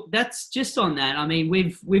 mate. And look, that's just on that. I mean,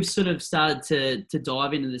 we've sort of started to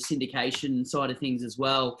dive into the syndication side of things as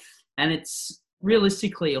well. And it's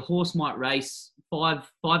realistically a horse might race five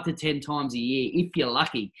to 10 times a year if you're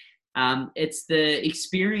lucky. It's the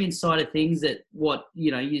experience side of things that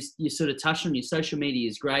you sort of touched on. Your social media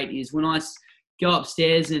is great. Is when I go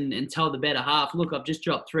upstairs and tell the better half, look, I've just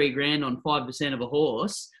dropped $3,000 on 5% of a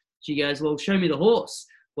horse. She goes, well, show me the horse.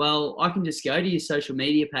 Well, I can just go to your social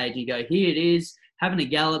media page and go, here it is, having a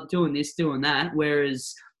gallop, doing this, doing that.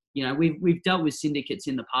 Whereas, we've dealt with syndicates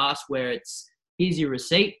in the past where it's, here's your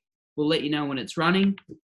receipt. We'll let you know when it's running.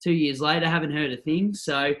 2 years later, haven't heard a thing.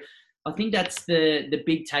 So I think that's the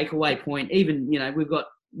big takeaway point. Even, we've got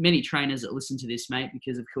many trainers that listen to this, mate,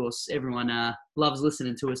 because, of course, everyone loves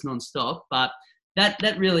listening to us nonstop. But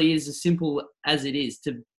that really is as simple as it is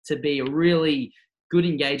to be a really good,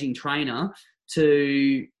 engaging trainer,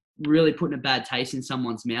 to really putting a bad taste in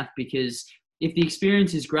someone's mouth. Because if the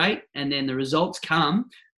experience is great and then the results come,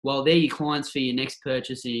 well, they're your clients for your next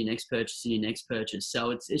purchase and your next purchase and your next purchase.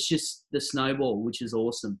 So it's just the snowball, which is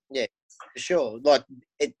awesome. Yeah, for sure.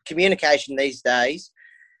 Communication these days,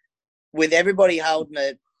 with everybody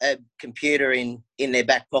holding a computer in their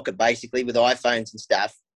back pocket, basically, with iPhones and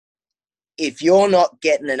stuff, if you're not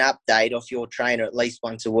getting an update off your trainer at least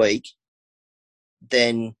once a week,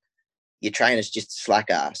 then your trainer's just a slack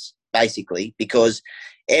ass, basically, because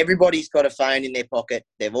everybody's got a phone in their pocket.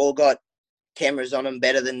 They've all got cameras on them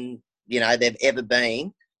better than, they've ever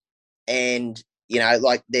been. And,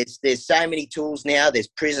 there's so many tools now. There's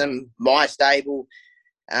Prism, MyStable,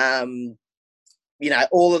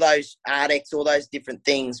 all of those Ardex, all those different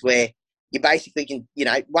things where you basically can,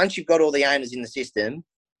 once you've got all the owners in the system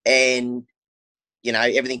and,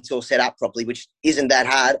 everything's all set up properly, which isn't that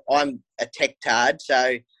hard. I'm a tech tard,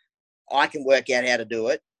 so I can work out how to do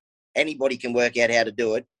it. Anybody can work out how to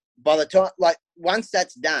do it. By the time, once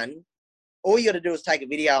that's done, all you got to do is take a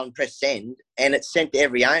video and press send, and it's sent to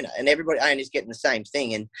every owner, and owner's getting the same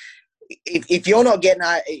thing. And if you're not getting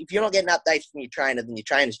updates from your trainer, then your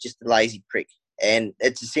trainer's just a lazy prick. And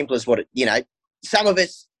it's as simple as some of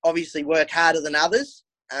us obviously work harder than others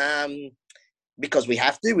because we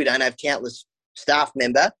have to. We don't have countless staff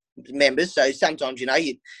members. So sometimes,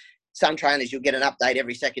 some trainers, you'll get an update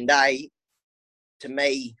every second day. To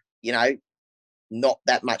me, not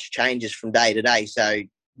that much changes from day to day. So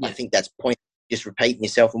yeah. I think that's point just repeating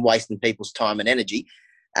yourself and wasting people's time and energy.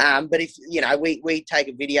 But if, we take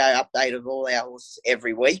a video update of all our horses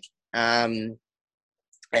every week. When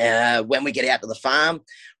we get out to the farm,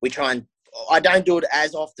 we try and, I don't do it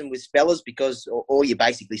as often with spellers because all you're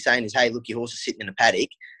basically saying is, hey, look, your horse is sitting in a paddock.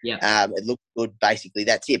 Yeah. It looks good, basically.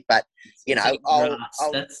 That's it. But,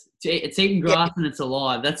 it's eating grass and it's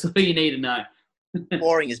alive. That's all you need to know.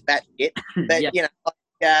 Boring as batshit.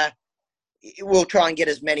 But, we'll try and get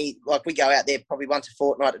as many, we go out there probably once a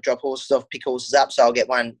fortnight to drop horses off, pick horses up. So I'll get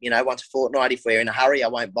one, once a fortnight. If we're in a hurry, I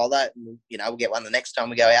won't bother. We'll get one the next time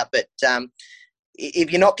we go out. But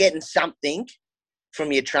if you're not getting something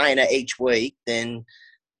from your trainer each week, then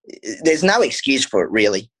there's no excuse for it,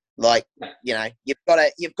 really. You've got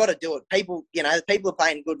to do it. People are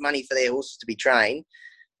paying good money for their horses to be trained.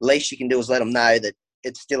 Least you can do is let them know that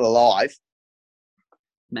it's still alive.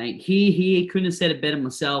 Mate, here, couldn't have said it better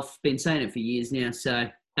myself. Been saying it for years now, so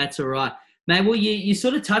that's all right. Mate, well, you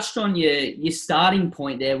sort of touched on your starting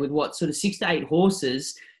point there with sort of 6 to 8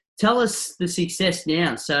 horses. Tell us the success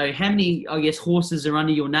now. So how many, I guess, horses are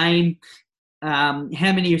under your name? How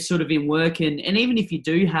many are sort of in work? And even if you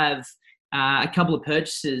do have a couple of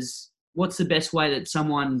purchases, what's the best way that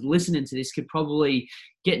someone listening to this could probably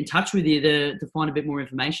get in touch with you to find a bit more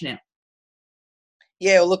information out?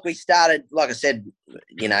 Yeah, well, look, we started, like I said,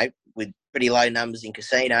 you know, with pretty low numbers in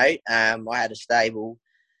casino. I had a stable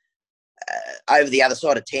over the other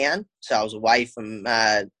side of town, so I was away from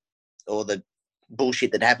all the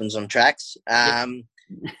bullshit that happens on tracks. And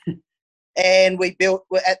we built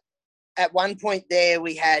at one point there.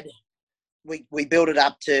 We built it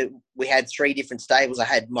up to, we had 3 different stables. I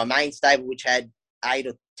had my main stable, which had 8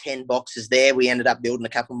 or 10 boxes there. We ended up building a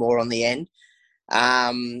couple more on the end.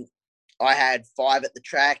 I had 5 at the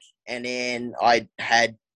track, and then I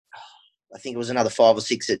think it was another 5 or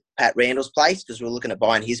 6 at Pat Randall's place, because we were looking at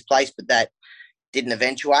buying his place, but that didn't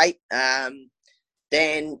eventuate.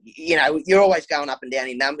 Then, you know, you're always going up and down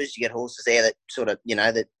in numbers. You get horses there that sort of, you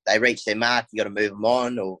know, that they reach their mark, you got to move them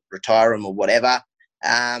on or retire them or whatever.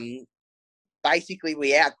 Basically,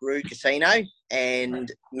 we outgrew casino and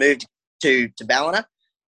moved to Ballina.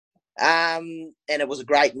 And it was a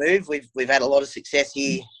great move. We've had a lot of success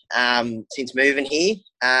here since moving here.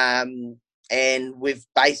 And we've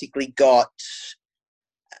basically got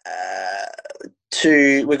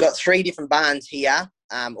we've got 3 different barns here,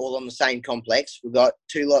 all on the same complex. We've got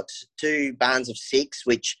 2 barns of 6,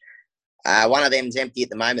 which one of them's empty at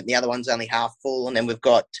the moment. The other one's only half full. And then we've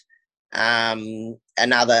got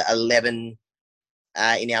another 11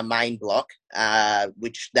 in our main block,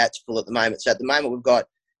 which that's full at the moment. So at the moment we've got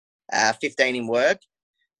 15 in work.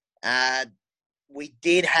 We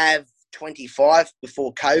did have 25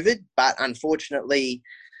 before COVID, but unfortunately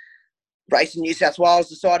Racing New South Wales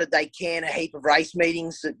decided they can a heap of race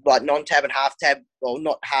meetings, like non-tab and half-tab, or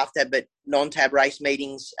not half-tab, but non-tab race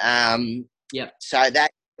meetings. So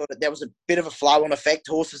that there was a bit of a flow-on effect.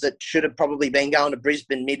 Horses that should have probably been going to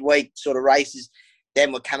Brisbane midweek sort of races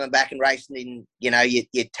then were coming back and racing in, you know,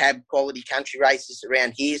 your tab quality country races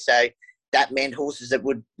around here. So that meant horses that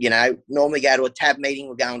would, you know, normally go to a tab meeting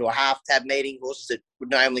were going to a half-tab meeting. Horses that would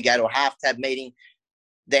normally go to a half-tab meeting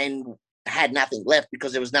then had nothing left,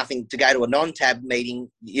 because there was nothing to go to a non-tab meeting.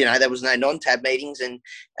 You know, there was no non-tab meetings, and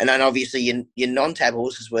then obviously your non-tab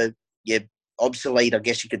horses were obsolete, I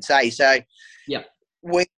guess you could say. So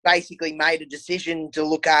we basically made a decision to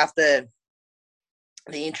look after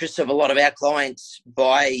the interests of a lot of our clients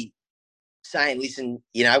by saying, listen,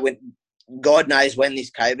 you know, when God knows when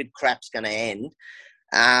this COVID crap's going to end,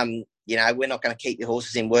 you know, we're not going to keep your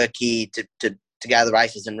horses in work here to go to the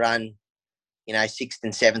races and run, you know, 6th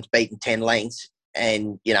and 7th, beating 10 lengths,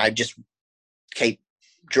 and, you know, just keep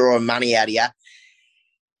drawing money out of you.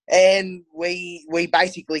 And we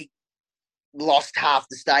basically lost half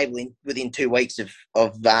the stable within 2 weeks of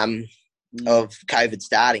COVID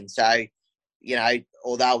starting. So, you know,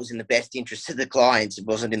 although it was in the best interest of the clients, it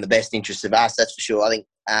wasn't in the best interest of us, that's for sure. I think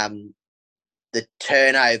the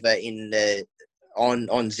turnover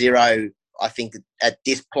on zero, I think at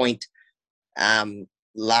this point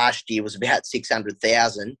last year was about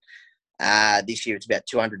 600,000. This year it's about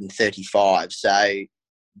 235. So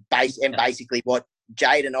basically what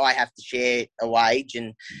Jade and I have to share a wage,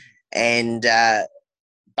 and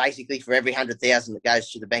basically for every 100,000 that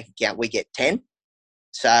goes to the bank account, we get 10.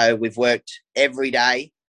 So we've worked every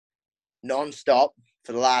day non-stop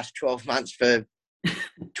for the last 12 months for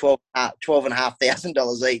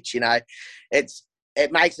 $12,500 each. You know, it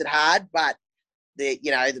makes it hard, but the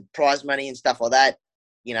prize money and stuff like that,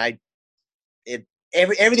 you know,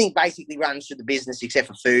 everything basically runs through the business except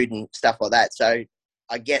for food and stuff like that. So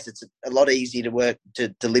I guess it's a lot easier to work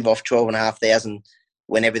to live off 12,500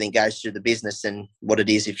 when everything goes through the business than what it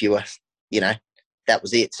is if you were, you know, that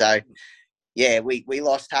was it. So yeah, we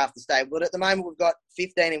lost half the stable, but at the moment we've got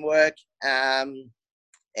 15 in work,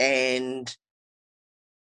 and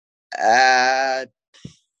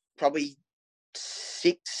probably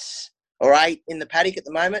 6 or 8 in the paddock at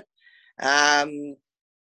the moment.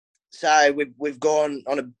 So we've gone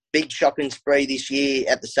on a big shopping spree this year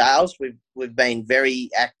at the sales. We've been very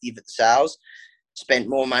active at the sales. Spent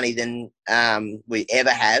more money than we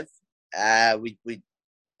ever have. We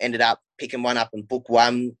ended up picking one up and book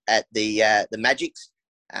one at the Magics,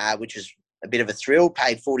 which was a bit of a thrill.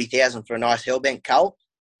 Paid $40,000 for a nice Hellbent colt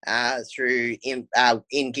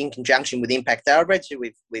in conjunction with Impact Thoroughbreds, who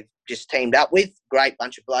we've just teamed up with. Great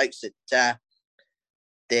bunch of blokes that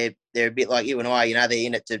they're a bit like you and I. You know, they're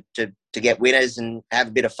in it to get winners and have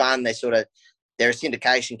a bit of fun. They're a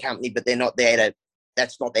syndication company, but they're not there to.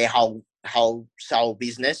 That's not their whole sole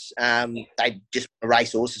business. They just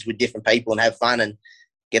race horses with different people and have fun and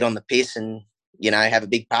get on the piss and, you know, have a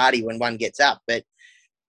big party when one gets up. But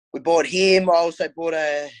we bought him. I also bought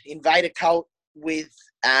a Invader colt with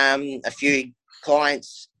a few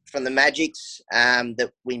clients from the Magics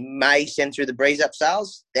that we may send through the Breeze Up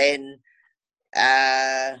sales. Then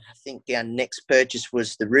I think our next purchase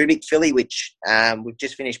was the Rubik filly, which we've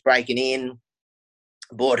just finished breaking in.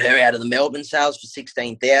 Bought her out of the Melbourne sales for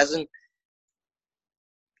 16,000.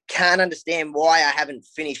 Can't understand why I haven't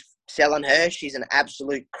finished selling her. She's an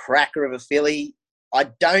absolute cracker of a filly.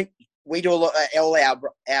 We do all our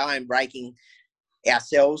own breaking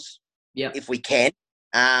ourselves, if we can.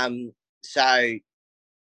 So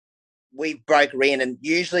we broke her in, and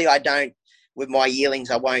usually I don't, with my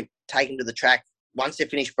yearlings, I won't take them to the track. Once they're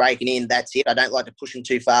finished breaking in, that's it. I don't like to push them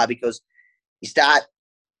too far, because you start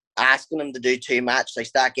asking them to do too much, they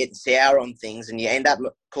start getting sour on things, and you end up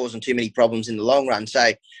causing too many problems in the long run.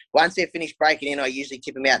 So once they're finished breaking in, I usually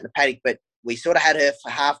tip them out in the paddock. But we sort of had her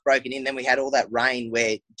for half broken in. Then we had all that rain where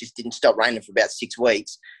it just didn't stop raining for about 6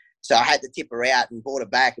 weeks. So I had to tip her out and brought her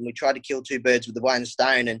back, and we tried to kill two birds with the one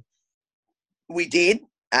stone, and we did.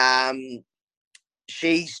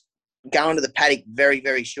 She's going to the paddock very,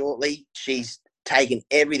 very shortly. She's taken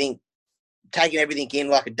everything in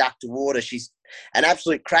like a duck to water. She's an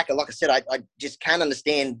absolute cracker. Like I said, I just can't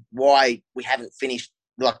understand why we haven't finished,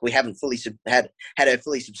 like we haven't fully had her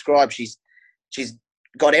fully subscribed. She's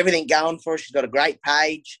got everything going for her. She's got a great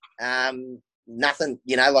page. Nothing,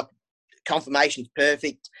 like confirmation's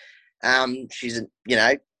perfect. She's a,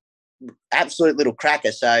 absolute little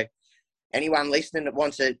cracker. So anyone listening that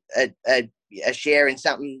wants a share in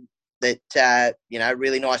something that,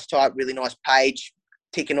 really nice type, really nice page,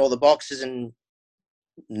 ticking all the boxes and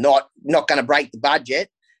not going to break the budget,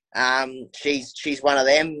 she's one of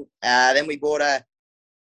them. Then we bought a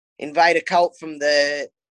Invader colt from the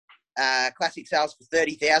classic sales for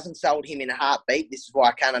 30,000. Sold him in a heartbeat. This is why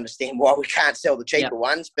I can't understand why we can't sell the cheaper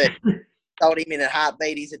ones, but sold him in a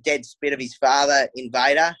heartbeat. He's a dead spit of his father,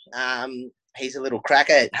 Invader. He's a little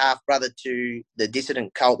cracker, half brother to the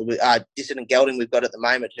Dissident colt, Dissident Gelding we've got at the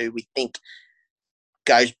moment, who we think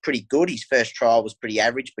goes pretty good. His first trial was pretty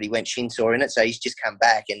average, but he went shin sore in it, so he's just come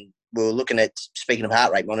back. And we were looking at, speaking of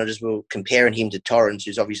heart rate monitors, we were comparing him to Torrens,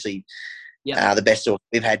 who's obviously the best horse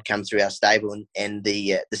we've had come through our stable, and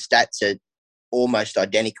the stats are almost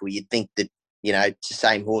identical. You'd think that, it's the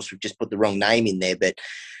same horse, we've just put the wrong name in there. But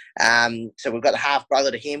so we've got the half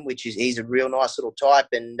brother to him, he's a real nice little type,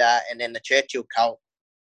 and then the Churchill colt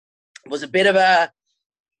was he's a bit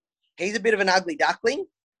of an ugly duckling.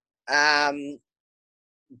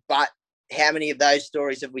 But how many of those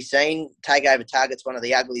stories have we seen? Takeover Target's one of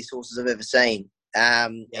the ugliest horses I've ever seen.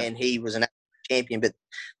 And he was an champion. But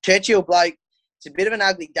Churchill bloke, it's a bit of an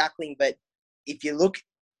ugly duckling, but if you look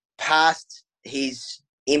past his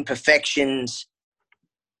imperfections,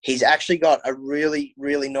 he's actually got a really,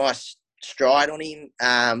 really nice stride on him.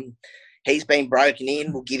 He's been broken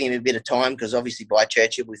in. We'll give him a bit of time, because obviously by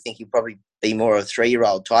Churchill we think he'll probably be more of a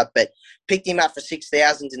 3-year-old type. But picked him up for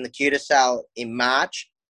 6,000 in the Cuda sale in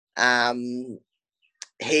March.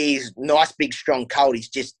 He's nice, big, strong colt. He's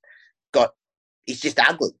just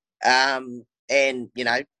ugly. And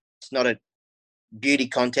it's not a beauty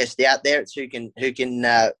contest out there. It's who can get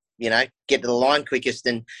to the line quickest.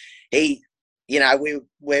 And he,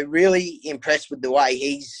 we're really impressed with the way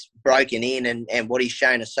he's broken in and what he's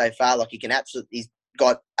shown us so far. Like, he's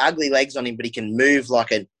got ugly legs on him, but he can move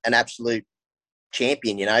like an absolute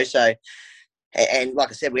champion, So, and like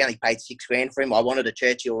I said, we only paid $6,000 for him. I wanted a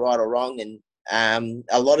Churchill, right or wrong, and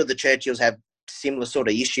a lot of the Churchills have similar sort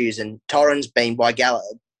of issues. And Torrens being by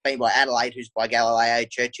Adelaide, who's by Galileo.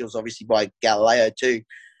 Churchill's obviously by Galileo too.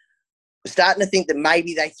 We're starting to think that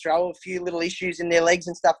maybe they throw a few little issues in their legs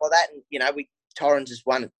and stuff like that. And Torrens has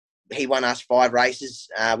won. He won us 5 races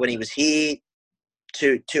when he was here,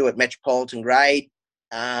 two at Metropolitan grade,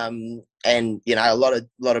 and a lot of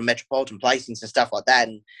Metropolitan placings and stuff like that.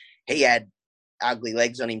 And he had ugly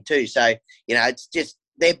legs on him too. So, it's just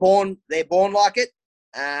they're born like it.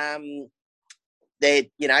 They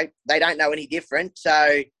don't know any different.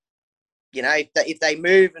 So, if they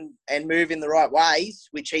move and move in the right ways,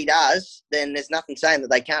 which he does, then there's nothing saying that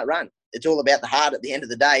they can't run. It's all about the heart at the end of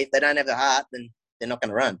the day. If they don't have the heart, then they're not going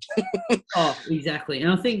to run. Oh, exactly.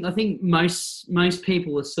 And I think most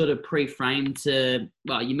people are sort of pre-framed to,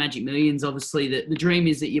 well, your Magic Millions, obviously. The dream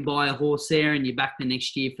is that you buy a horse there and you're back the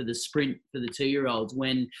next year for the sprint for the 2-year-olds.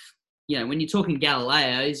 When you're talking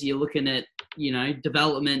Galileos, you're looking at,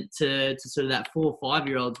 development to sort of that 4 or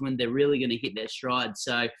 5-year-olds when they're really going to hit their stride.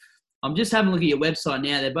 So I'm just having a look at your website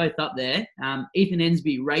now. They're both up there,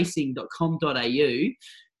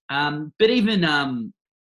 ethanensbyracing.com.au. But even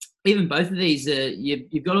both of these,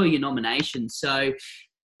 you've got all your nominations. So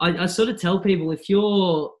I sort of tell people, if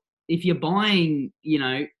you're buying,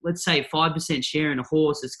 let's say 5% share in a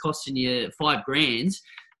horse that's costing you $5,000,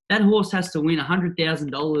 that horse has to win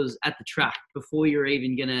 $100,000 at the track before you're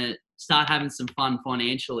even going to start having some fun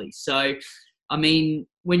financially. So, I mean,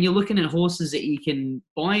 when you're looking at horses that you can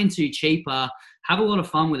buy into cheaper, have a lot of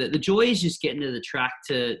fun with it. The joy is just getting to the track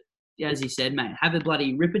to, as you said, mate, have a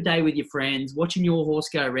bloody rip a day with your friends, watching your horse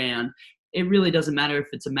go around. It really doesn't matter if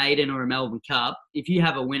it's a maiden or a Melbourne Cup. If you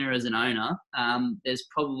have a winner as an owner, there's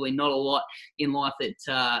probably not a lot in life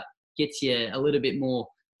that gets you a little bit more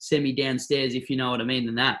semi-downstairs, if you know what I mean,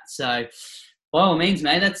 than that. So, by all means,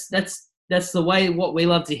 mate, that's the way what we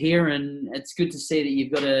love to hear, and it's good to see that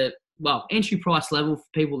you've got a entry price level for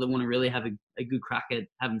people that want to really have a good crack at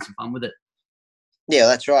having some fun with it. Yeah,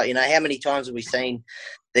 that's right. You know, how many times have we seen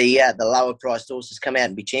the lower priced horses come out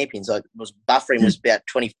and be champions? Like, Buffering was about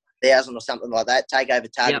 20,000 or something like that. Takeover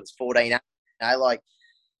Target was 14. You know, like,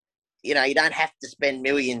 you know, you don't have to spend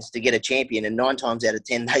millions to get a champion, and 9 times out of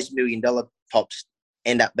 10, those $1 million pops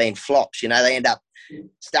end up being flops. You know, they end up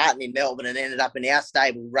starting in Melbourne and ended up in our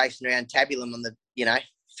stable racing around Tabulum on the, you know,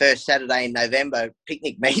 first Saturday in November,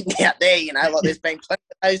 picnic meeting out there. You know, like, there's been plenty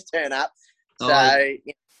of those turn up. So, you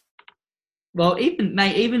know. Well, even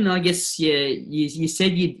I guess you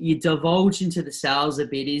said you divulge into the sales a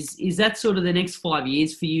bit. Is that sort of the next 5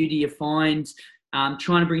 years for you? Do you find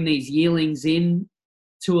trying to bring these yearlings in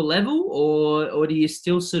to a level, or do you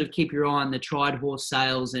still sort of keep your eye on the tried horse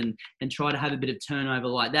sales and try to have a bit of turnover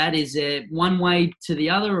like that? Is it one way to the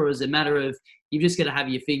other, or is it a matter of you've just got to have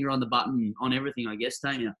your finger on the button on everything, I guess,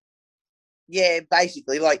 don't you? Yeah,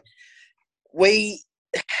 basically, like, we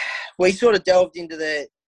sort of delved into the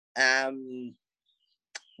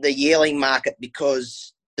yearling market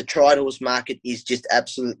because the tried horse market is just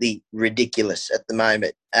absolutely ridiculous at the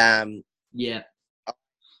moment. Yeah.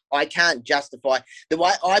 I can't justify the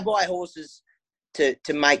way I buy horses to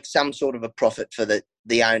make some sort of a profit for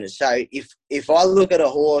the owners. So if I look at a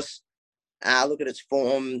horse, look at its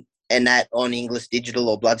form and that on English Digital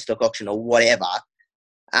or Bloodstock Auction or whatever,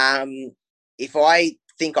 if I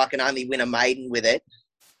think I can only win a maiden with it,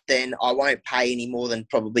 then I won't pay any more than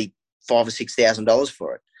probably $5,000 or $6,000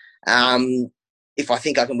 for it. If I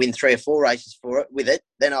think I can win 3 or 4 races with it,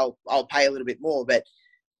 then I'll pay a little bit more. But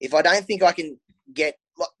if I don't think I can get,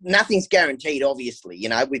 nothing's guaranteed, obviously. You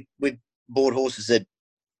know, we've bought horses that,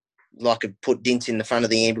 like, have put dints in the front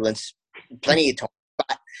of the ambulance plenty of times.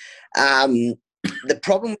 But the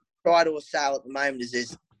problem with tried horse sale at the moment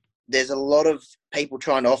is there's a lot of people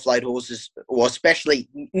trying to offload horses, or especially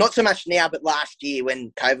not so much now, but last year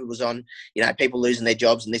when COVID was on, you know, people losing their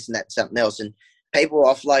jobs and this and that and something else, and people were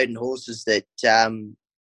offloading horses that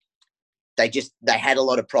they had a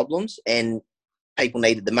lot of problems and people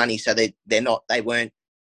needed the money, so they weren't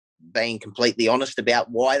being completely honest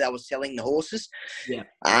about why they were selling the horses. Yeah.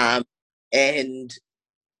 And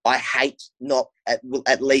I hate not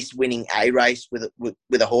at least winning a race with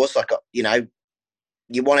a horse. Like, you know,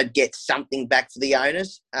 you want to get something back for the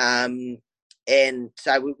owners. And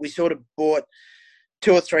so we sort of bought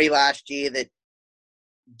 2 or 3 last year that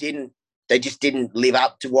just didn't live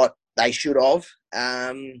up to what they should have.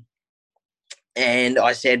 And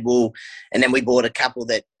I said, well, and then we bought a couple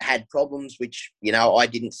that had problems, which, you know, I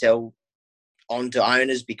didn't sell on to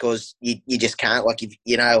owners because you just can't. Like, if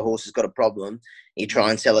you know a horse has got a problem, you try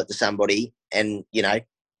and sell it to somebody and, you know,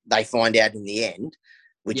 they find out in the end,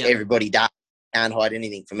 which everybody does. Can't hide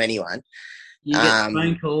anything from anyone. You get a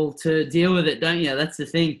phone call to deal with it, don't you? That's the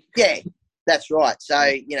thing. Yeah, that's right. So,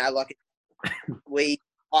 you know, like,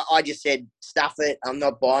 I just said, stuff it. I'm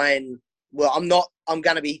not buying. Well, I'm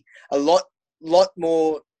going to be a lot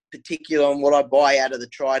more particular on what I buy out of the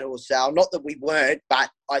tried horse sale. Not that we weren't, but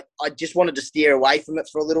I just wanted to steer away from it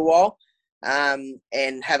for a little while,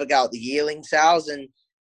 and have a go at the yearling sales. And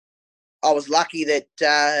I was lucky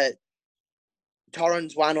that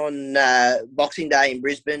Torrens won on Boxing Day in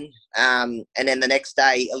Brisbane, and then the next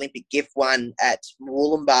day Olympic Gift won at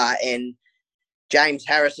Wollumbar, and James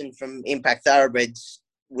Harrison from Impact Thoroughbreds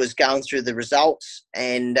was going through the results,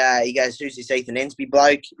 and he goes, "Who's this Ethan Ensby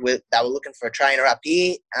bloke?" They were looking for a trainer up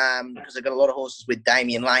here because they've got a lot of horses with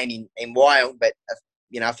Damien Lane in Wyong, but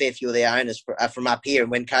you know, a fair few of their owners are from up here.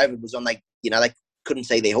 And when COVID was on, they couldn't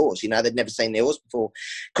see their horse. You know, they'd never seen their horse before,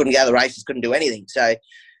 couldn't go to the races, couldn't do anything. So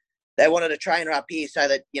they wanted a trainer up here so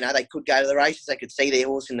that, you know, they could go to the races, they could see their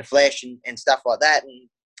horse in the flesh and stuff like that. And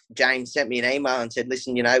James sent me an email and said,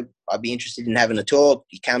 listen, you know, I'd be interested in having a talk.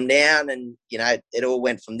 You come down, and, you know, it all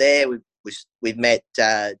went from there. We've met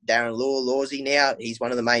Darren Lawsey now. He's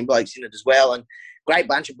one of the main blokes in it as well, and great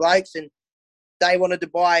bunch of blokes. And they wanted to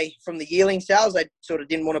buy from the yearling sales. They sort of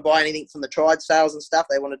didn't want to buy anything from the tried sales and stuff.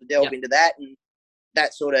 They wanted to delve into that, and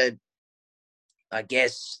that sort of, I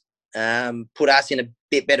guess, put us in a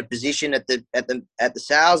bit better position at the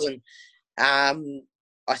sales. And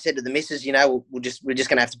I said to the missus, we're just going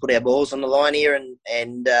to have to put our balls on the line here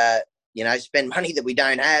and spend money that we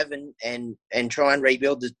don't have and try and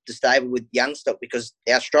rebuild the stable with young stock, because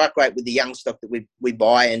our strike rate with the young stock that we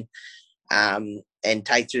buy and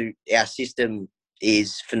take through our system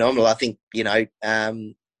is phenomenal. I think,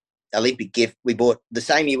 Olympic Gift, we bought the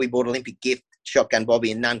same year we bought Olympic Gift, Shotgun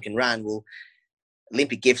Bobby and None Can Run. Well,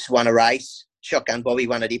 Olympic Gifts won a race. Shotgun Bobby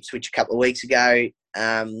won at Ipswich a couple of weeks ago.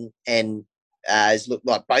 It's looked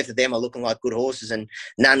like both of them are looking like good horses, and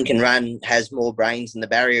None Can Run has more brains than the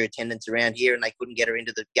barrier attendants around here, and they couldn't get her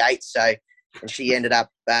into the gates. And she ended up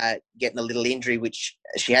getting a little injury, which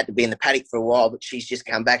she had to be in the paddock for a while, but she's just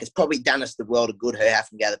come back. It's probably done us the world of good, her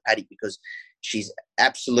having to go to the paddock, because she's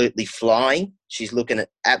absolutely flying. She's looking at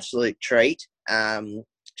absolute treat.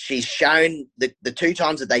 She's shown the 2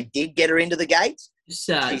 times that they did get her into the gates. Just,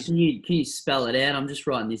 can you spell it out? I'm just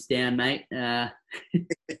writing this down, mate. None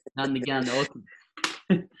the gun.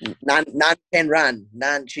 None Can Run.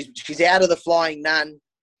 None. She's out of the flying None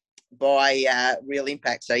by Real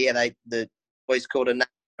Impact. So yeah, the boys called her None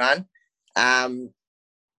Can Run.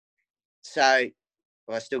 So have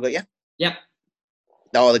I still got you? Yep.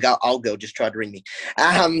 Oh, the old girl just tried to ring me.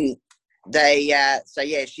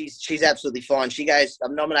 She's absolutely fine. She goes,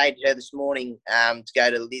 I've nominated her this morning to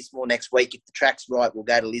go to Lismore next week. If the track's right, we'll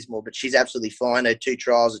go to Lismore, but she's absolutely fine. Her 2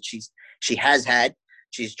 trials that she has had,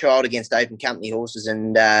 she's trialled against open company horses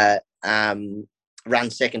and run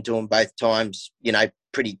second to them both times,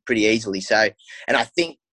 pretty easily. So, and I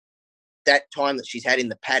think that time that she's had in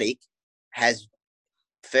the paddock has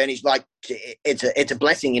furnished, like, it's a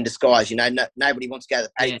blessing in disguise. Nobody wants to go to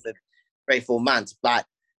the paddock for 3-4 months, but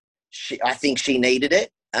I think she needed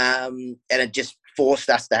it, and it just forced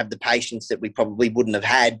us to have the patience that we probably wouldn't have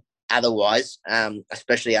had otherwise,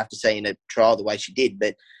 especially after seeing a trial the way she did.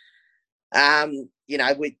 But,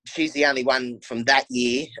 she's the only one from that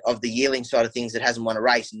year of the yearling side of things that hasn't won a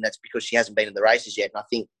race, and that's because she hasn't been in the races yet. And I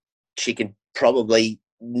think she can probably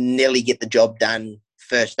nearly get the job done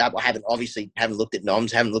first up. I haven't looked at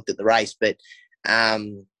noms, haven't looked at the race, but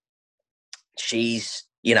she's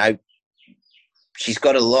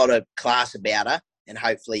got a lot of class about her, and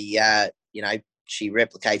hopefully, she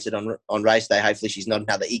replicates it on race day. Hopefully she's not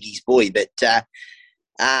another Iggy's boy, but,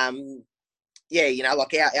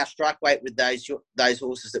 like our strike weight with those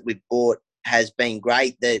horses that we've bought has been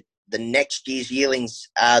great. The next year's yearlings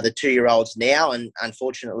are the 2-year-olds now, and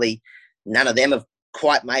unfortunately none of them have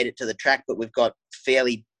quite made it to the track, but we've got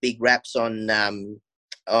fairly big raps on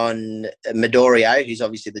Midoriya, who's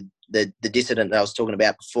obviously the dissident that I was talking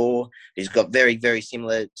about before, who's got very, very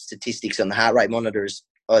similar statistics on the heart rate monitor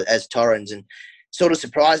as Torrens, and sort of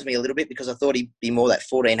surprised me a little bit because I thought he'd be more that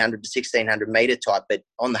 1,400 to 1,600 metre type, but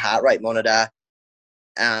on the heart rate monitor,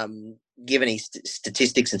 given his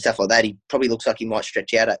statistics and stuff like that, he probably looks like he might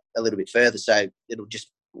stretch out a little bit further, so it'll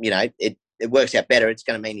just, it works out better. It's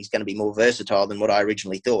going to mean he's going to be more versatile than what I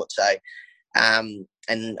originally thought. So, and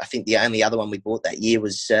I think the only other one we bought that year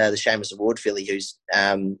was the Seamus Award filly, who's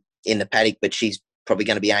in the paddock, but she's probably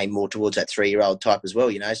going to be aimed more towards that 3-year-old type as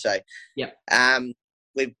well, So, yep.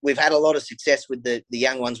 We've had a lot of success with the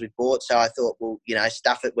young ones we've bought. So I thought, well,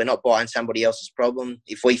 stuff it. We're not buying somebody else's problem.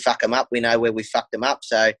 If we fuck them up, we know where we fucked them up.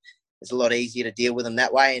 So it's a lot easier to deal with them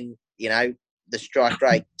that way. And, the strike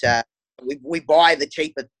rate, we buy the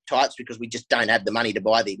cheaper types because we just don't have the money to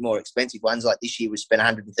buy the more expensive ones. Like this year we spent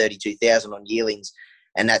 $132,000 on yearlings,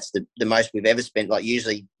 and that's the most we've ever spent. Like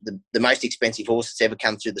usually the most expensive horse that's ever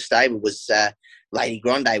come through the stable was Lady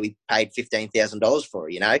Grande. We paid $15,000 for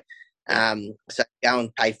her, So go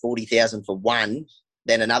and pay $40,000 for one,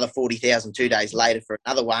 then another $40,000 2 days later for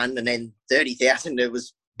another one, and then $30,000. It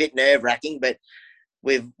was a bit nerve wracking, but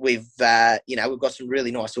we've got some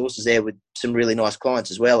really nice horses there with some really nice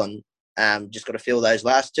clients as well, and just got to fill those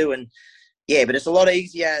last 2. And yeah, but it's a lot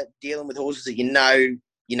easier dealing with horses that you know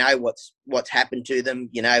what's happened to them,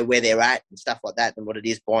 where they're at and stuff like that, than what it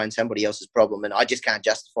is buying somebody else's problem. And I just can't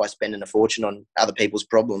justify spending a fortune on other people's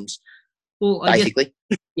problems. Well, basically,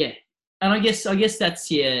 yeah. And I guess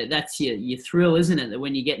that's your thrill, isn't it? That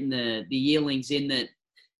when you're getting the yearlings in, that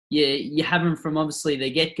you have them from obviously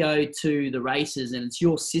the get-go to the races, and it's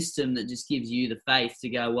your system that just gives you the faith to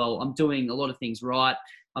go, well, I'm doing a lot of things right.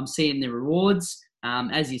 I'm seeing the rewards.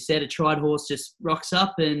 As you said, a tried horse just rocks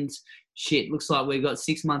up and shit, looks like we've got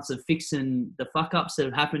 6 months of fixing the fuck-ups that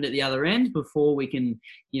have happened at the other end before we can,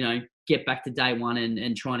 get back to day one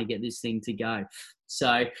and trying to get this thing to go.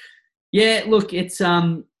 So, yeah, look, it's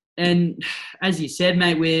and as you said,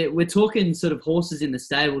 mate, we're talking sort of horses in the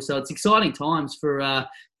stable, so it's exciting times for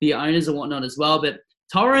the owners and whatnot as well. But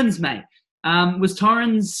Torrens, mate, was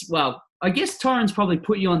Torrens, well, I guess Torrens probably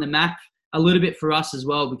put you on the map a little bit for us as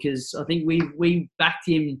well, because I think we backed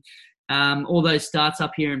him all those starts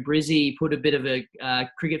up here in Brizzy, put a bit of a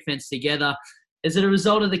cricket fence together. Is it a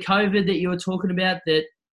result of the COVID that you were talking about, that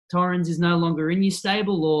Torrens is no longer in your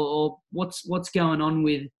stable, or what's going on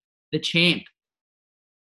with the champ?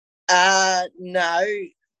 No.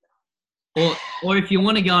 Or if you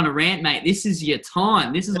want to go on a rant, mate, this is your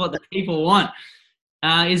time. This is what the people want.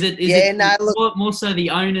 Is it more so the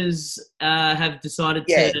owners have decided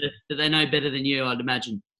that they know better than you, I'd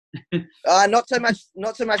imagine? Not so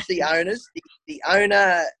much the owners. The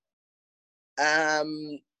owner, I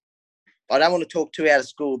don't want to talk too out of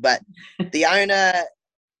school, but the owner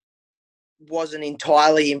wasn't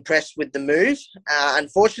entirely impressed with the move.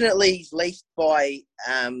 Unfortunately, he's leased by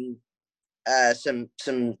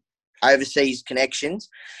some overseas connections,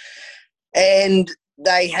 and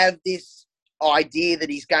they have this idea that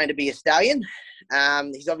he's going to be a stallion.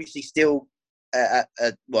 He's obviously still a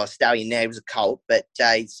stallion now. He was a colt, but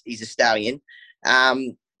he's a stallion.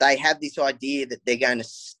 They have this idea that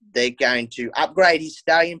they're going to upgrade his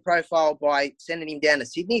stallion profile by sending him down to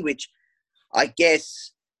Sydney, which I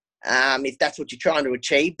guess if that's what you're trying to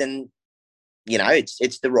achieve, then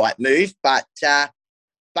it's the right move. But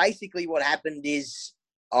basically, what happened is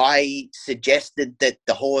I suggested that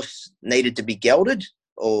the horse needed to be gelded,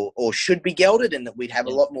 or should be gelded, and that we'd have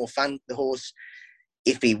a lot more fun with the horse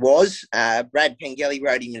if he was. Brad Pengelly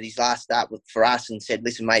rode him at his last start for us and said,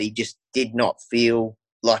 listen, mate, he just did not feel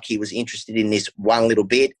like he was interested in this one little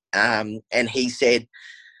bit. And he said,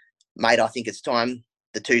 mate, I think it's time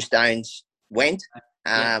the 2 stones went.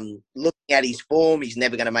 Looking at his form, he's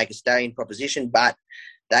never going to make a stallion proposition, but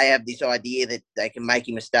they have this idea that they can make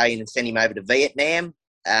him a stallion and send him over to Vietnam.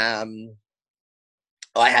 I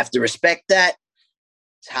have to respect that.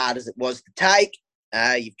 As hard as it was to take,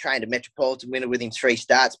 you've trained a Metropolitan winner with him 3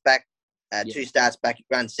 starts back, 2 starts back. He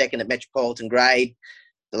ran second at Metropolitan grade.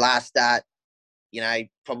 The last start,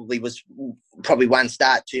 probably 1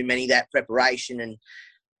 start too many, that preparation, and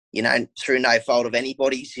through no fault of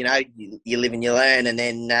anybody's. You live and you learn, and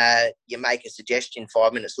then you make a suggestion.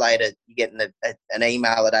 5 minutes later, you're getting an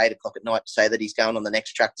email at 8:00 at night to say that he's going on the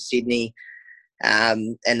next truck to Sydney,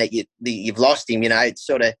 and that you've lost him. It's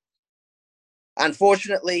sort of,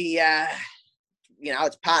 unfortunately,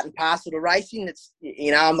 it's part and parcel to racing. It's,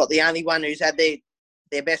 I'm not the only one who's had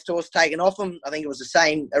their best horse taken off them. I think it was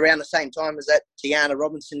around the same time as that Tiana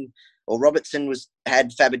Robertson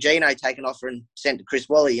had Fabergino taken off her and sent to Chris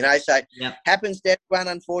Wally, so happens to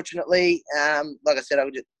everyone, unfortunately. Like I said, I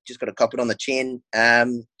just got to cop it on the chin.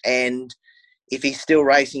 And if he's still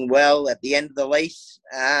racing well at the end of the lease,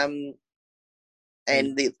 and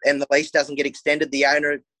the lease doesn't get extended, the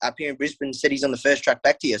owner up here in Brisbane said he's on the first truck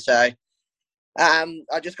back to you. So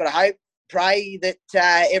I just got to pray that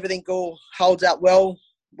everything all holds up well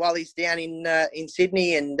while he's down in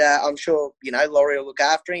Sydney, and I'm sure Laurie will look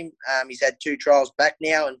after him. He's had 2 trials back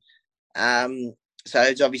now, and so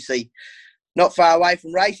it's obviously not far away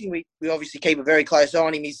from racing. We obviously keep a very close eye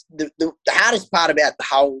on him. He's the hardest part about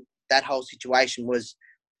that whole situation was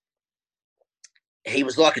he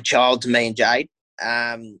was like a child to me and Jade.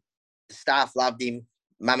 The staff loved him.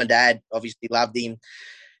 Mum and Dad obviously loved him.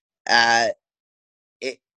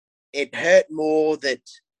 It hurt more that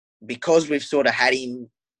because we've sort of had him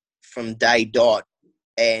from day dot,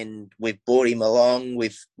 and we've brought him along.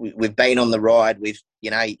 We've been on the ride. He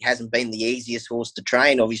hasn't been the easiest horse to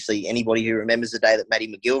train. Obviously, anybody who remembers the day that Matty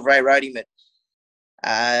McGilvray rode him at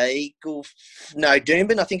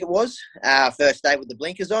Doomben, I think it was, first day with the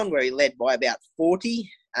blinkers on, where he led by about 40.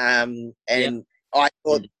 And I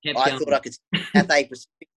thought I could see Cathay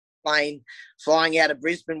Pacific plane flying out of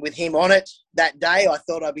Brisbane with him on it that day. I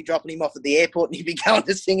thought I'd be dropping him off at the airport and he'd be going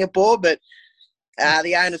to Singapore, but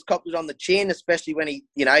the owners copped it on the chin, especially when he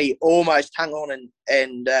almost hung on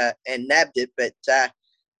and nabbed it. But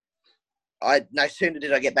no sooner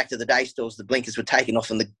did I get back to the day stalls, the blinkers were taken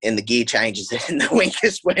off and the gear changes and the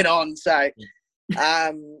winkers went on. So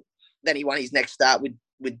then he won his next start with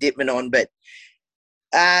Dittman on. But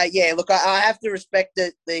look, I have to respect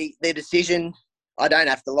their decision. I don't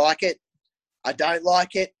have to like it. I don't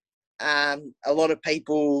like it. A lot of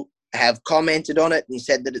people have commented on it and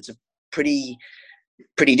said that it's a pretty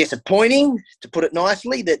disappointing, to put it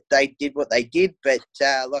nicely, that they did what they did. But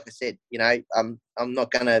like I said, I'm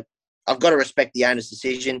not gonna. I've got to respect the owner's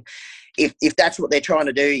decision. If that's what they're trying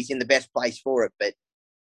to do, he's in the best place for it. But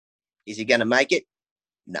is he going to make it?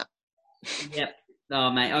 No. Yeah.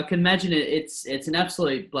 Oh, mate, I can imagine it. It's an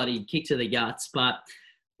absolute bloody kick to the guts. But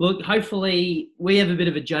look, hopefully we have a bit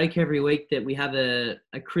of a joke every week that we have a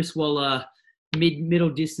Chris Waller middle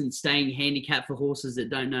distance staying handicap for horses that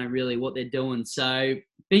don't know really what they're doing. So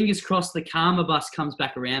fingers crossed the Karma bus comes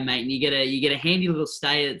back around, mate, and you get a handy little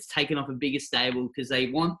stay that's taken off a bigger stable because they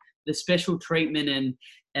want the special treatment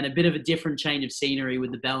and a bit of a different change of scenery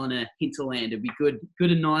with the Ballina hinterland. It'd be good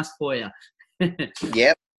and nice for you.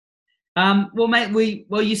 Yep. Well, mate,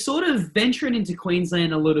 you're sort of venturing into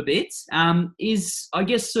Queensland a little bit. Is, I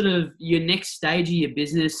guess, sort of your next stage of your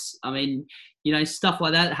business? I mean, you know, stuff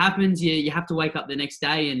like that happens. You have to wake up the next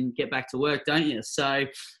day and get back to work, don't you? So,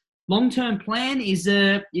 long-term plan, is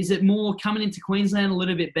it more coming into Queensland a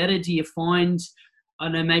little bit better? Do you find, I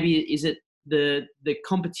don't know, maybe is it the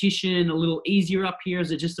competition a little easier up here?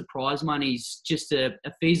 Is it just the prize money's just a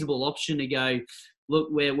feasible option to go, look,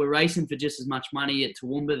 we're racing for just as much money at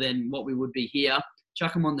Toowoomba than what we would be here.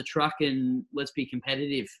 Chuck them on the truck and let's be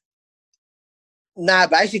competitive. No,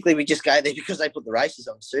 basically we just go there because they put the races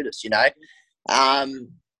on to suit us, you know.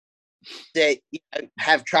 They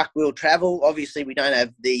have truck wheel travel. Obviously, we don't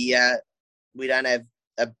have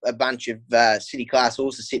a bunch of city class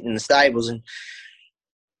horses sitting in the stables, and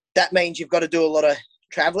that means you've got to do a lot of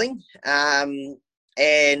travelling. And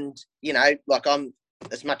you know, like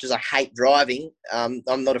as much as I hate driving, I'm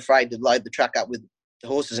not afraid to load the truck up with the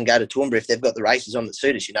horses and go to Toowoomba if they've got the races on that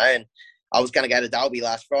suit us, you know. And I was going to go to Dalby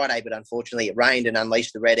last Friday, but unfortunately it rained and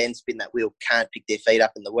Unleashed the Red End Spin That Wheel can't pick their feet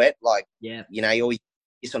up in the wet. Like, yeah, you know, you're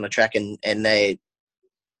just on the track and they're,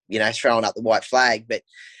 you know, throwing up the white flag. But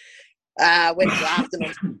went to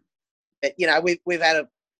Afton. But, you know, we've had a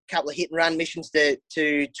couple of hit and run missions to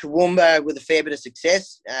Toowoomba with a fair bit of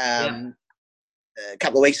success. A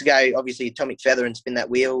couple of weeks ago, obviously Atomic Feather and Spin That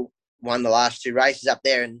Wheel won the last two races up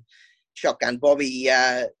there, and Shotgun Bobby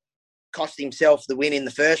cost himself the win in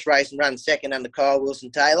the first race and run second under Kyle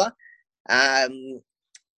Wilson-Taylor. And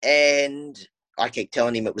I keep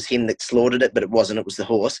telling him it was him that slaughtered it, but it wasn't. It was the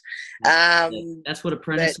horse. That's what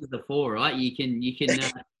apprentices are for, right? You can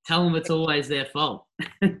tell them it's always their fault.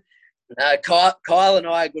 Kyle and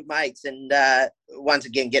I are good mates, and once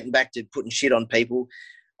again, getting back to putting shit on people,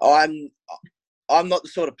 I'm not the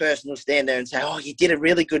sort of person who'll stand there and say, "Oh, you did a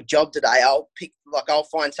really good job today." I'll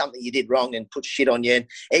find something you did wrong and put shit on you. And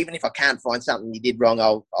even if I can't find something you did wrong,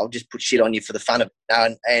 I'll just put shit on you for the fun of it. You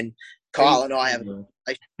know? And Kyle and I have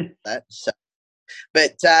that. So,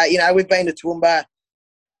 but you know, we've been to Toowoomba.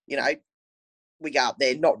 You know, we go up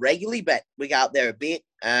there not regularly, but we go up there a bit.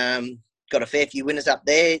 Got a fair few winners up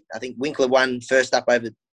there. I think Winkler won first up over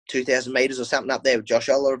 2,000 metres or something up there with Josh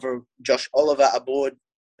Oliver aboard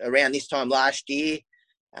around this time last year.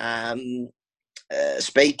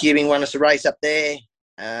 Speed Cubing won us a race up there.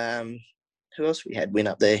 Who else we had win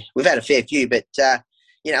up there? We've had a fair few, but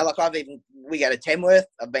you know, like we go to Tamworth.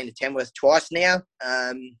 I've been to Tamworth twice now.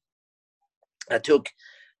 I took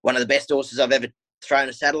one of the best horses I've ever thrown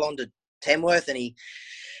a saddle on to Tamworth, and he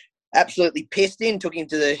absolutely pissed in. Took him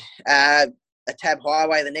to the a Tab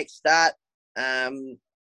Highway the next start.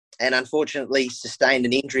 And unfortunately sustained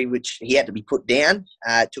an injury which he had to be put down.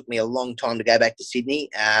 It took me a long time to go back to Sydney.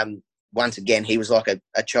 Once again, he was like a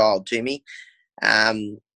child to me.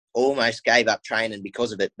 Almost gave up training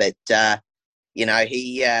because of it. But, you know,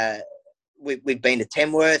 we've been to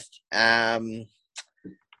Tamworth. I've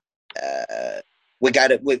got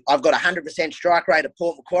 100% strike rate at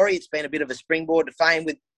Port Macquarie. It's been a bit of a springboard to fame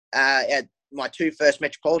with at my two first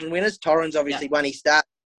Metropolitan winners. Torrens obviously won his start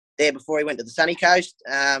there before he went to the Sunny Coast,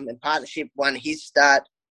 and Partnership won his start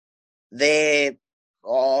there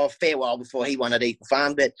a fair while before he won at Eagle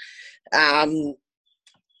Farm. But they're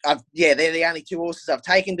the only two horses I've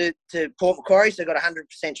taken to Port Macquarie, so I've got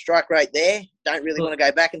 100% strike rate there. Don't really want to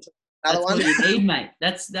go back into another one. That's what you need, mate.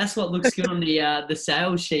 That's what looks good on the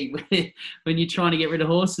sales sheet when you're trying to get rid of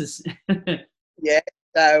horses. Yeah,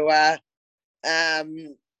 so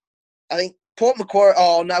I think Port Macquarie.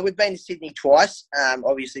 Oh no, we've been to Sydney twice.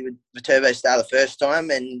 Obviously with the Turbo Star the first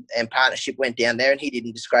time, and Partnership went down there, and he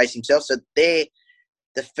didn't disgrace himself. So they're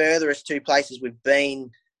the furthest two places we've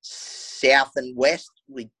been, south and west.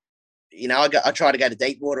 I try to go to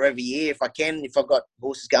Deepwater every year if I can. If I've got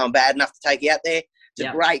horses going bad enough to take you out there, it's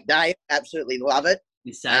a great day. Absolutely love it.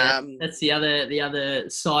 You say that's the other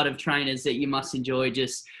side of trainers that you must enjoy.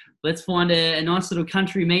 Just let's find a nice little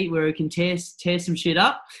country meet where we can tear some shit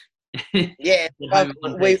up. Yeah,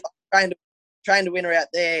 we've trained a winner out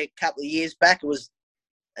there a couple of years back. It was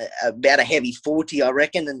about a heavy 40, I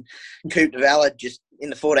reckon, and Coupe de Valor just in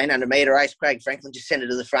the 1,400 metre race. Craig Franklin just sent it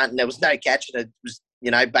to the front, and there was no catch. It was,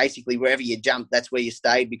 you know, basically wherever you jumped, that's where you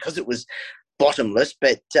stayed because it was bottomless.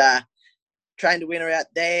 But trained a winner out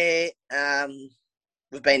there.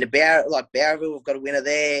 We've been to Bowraville. We've got a winner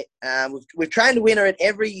there. We've trained a winner at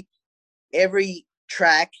every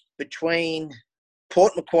track between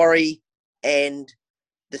Port Macquarie and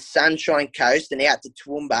the Sunshine Coast and out to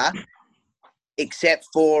Toowoomba, except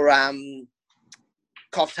for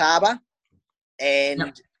Coffs Harbour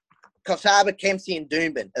and Coffs Harbour, Kempsey, and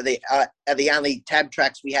Doomben are the only tab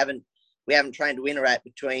tracks we haven't trained a winner at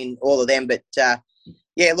between all of them. But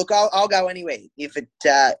yeah, look, I'll go anywhere if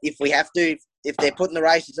we have to. If they're putting the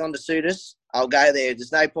races on to suit us, I'll go there.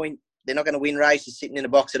 There's no point. They're not going to win races sitting in a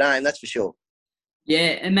box at home, that's for sure.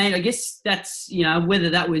 Yeah, and mate, I guess that's,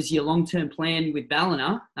 whether that was your long-term plan with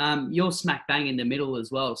Ballina, you're smack bang in the middle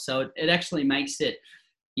as well. So it actually makes it,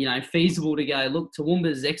 feasible to go, look,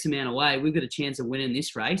 Toowoomba's X amount away. We've got a chance of winning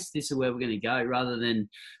this race. This is where we're going to go, rather than,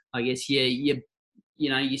 I guess, you're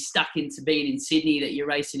stuck into being in Sydney, that you're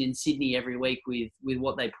racing in Sydney every week with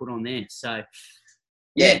what they put on there. So,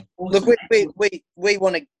 yeah. Awesome. Look, we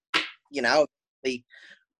want to, we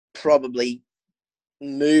probably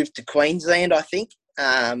move to Queensland, I think.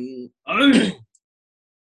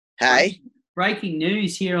 Hey? Breaking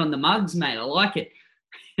news here on the Mugs, mate. I like it.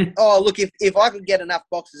 Oh, look, if I could get enough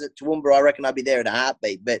boxes at Toowoomba, I reckon I'd be there in a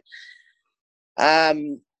heartbeat. But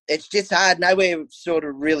it's just hard. Nowhere sort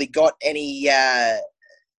of really got anywhere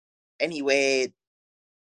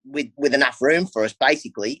with enough room for us,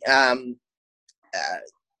 basically.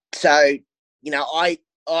 So,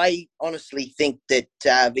 I honestly think that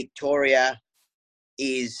Victoria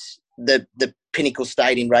is the pinnacle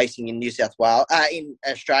state in racing in New South Wales, in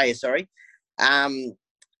Australia, sorry.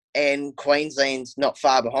 And Queensland's not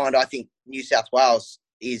far behind. I think New South Wales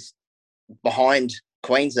is behind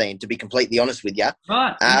Queensland, to be completely honest with you.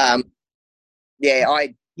 Right.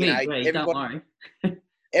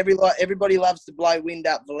 Everybody loves to blow wind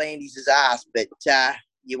up Volandis' ass, but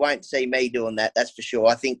you won't see me doing that. That's for sure.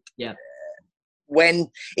 I think. Yeah.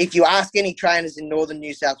 If you ask any trainers in northern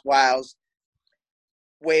New South Wales,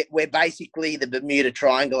 we're basically the Bermuda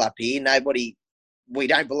Triangle up here. We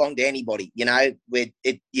don't belong to anybody. You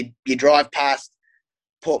drive past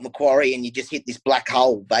Port Macquarie and you just hit this black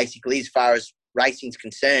hole, basically, as far as racing's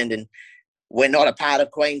concerned. And we're not a part of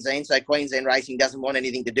Queensland, so Queensland racing doesn't want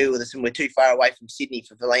anything to do with us, and we're too far away from Sydney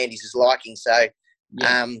for Volandis' liking. So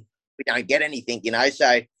we don't get anything,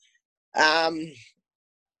 So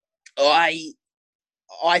I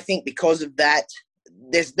think because of that,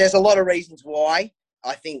 there's a lot of reasons why.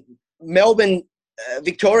 I think Melbourne,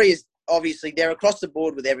 Victoria's obviously they're across the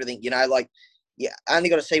board with everything. Only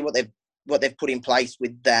got to see what they've put in place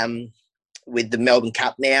with the Melbourne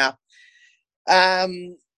Cup now. They're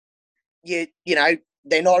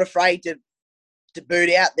not afraid to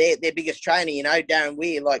boot out their biggest trainer. Darren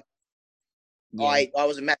Weir. I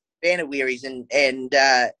was a massive fan of Weary's, and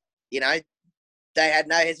they had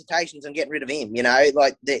no hesitations on getting rid of him.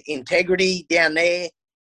 The integrity down there.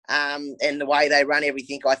 And the way they run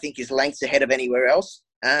everything, I think, is lengths ahead of anywhere else.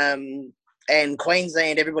 And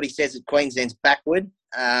Queensland, everybody says that Queensland's backward.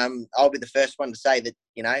 I'll be the first one to say that,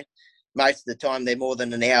 most of the time they're more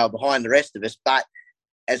than an hour behind the rest of us. But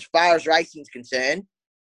as far as racing's concerned,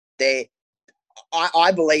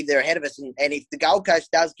 I believe they're ahead of us. And if the Gold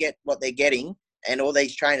Coast does get what they're getting and all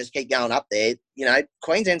these trainers keep going up there,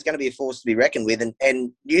 Queensland's going to be a force to be reckoned with.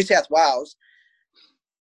 And New South Wales,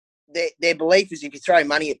 their belief is if you throw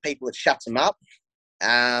money at people, it shuts them up.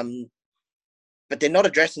 But they're not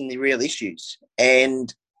addressing the real issues,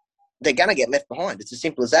 and they're going to get left behind. It's as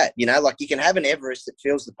simple as that. You can have an Everest that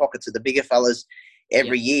fills the pockets of the bigger fellas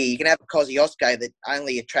every year. You can have a Kosciuszko that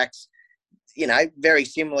only attracts, very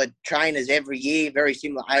similar trainers every year, very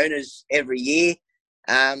similar owners every year.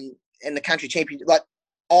 And the country championship,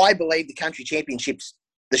 I believe the country championships,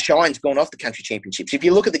 the shine's gone off the country championships. If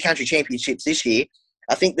you look at the country championships this year,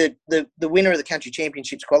 I think the winner of the country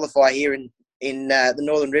championships qualifier here in the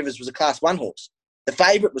Northern Rivers was a Class 1 horse. The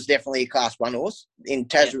favourite was definitely a Class 1 horse in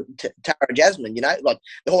Tara Jasmine. The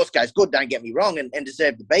horse goes good, don't get me wrong, and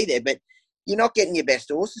deserved to be there, but you're not getting your best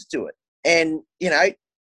horses to it. And,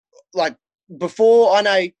 before, I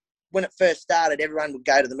know when it first started, everyone would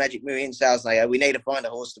go to the Magic Million sales and they go, we need to find a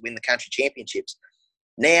horse to win the country championships.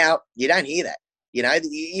 Now, you don't hear that.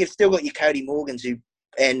 You've still got your Cody Morgans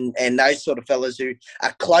and those sort of fellas who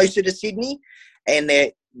are closer to Sydney, and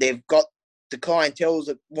they've got the clientels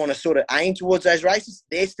that want to sort of aim towards those races.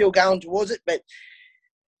 They're still going towards it, but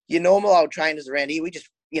your normal old trainers around here, we just,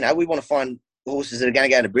 we want to find horses that are going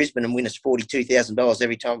to go to Brisbane and win us $42,000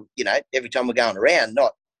 every time we're going around,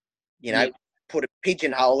 not, put a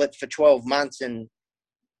pigeonhole it for 12 months and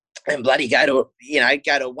bloody go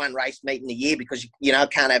to one race meeting a year because,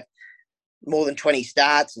 can't have more than 20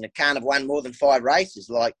 starts and it can't have won more than 5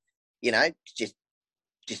 races. Just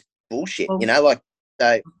bullshit,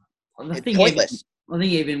 so it's pointless. I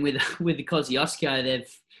think even with the Kosciuszko,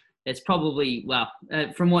 it's probably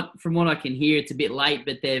from what I can hear, it's a bit late,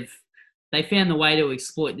 but they found the way to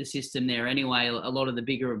exploit the system there anyway. A lot of the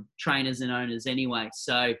bigger trainers and owners anyway.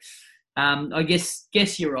 So I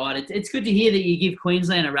guess you're right. It's good to hear that you give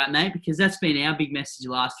Queensland a rap, mate, because that's been our big message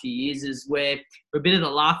the last few years. Is we're a bit of the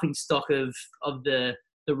laughing stock of the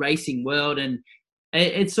racing world, and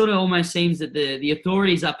it sort of almost seems that the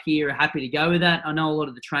authorities up here are happy to go with that. I know a lot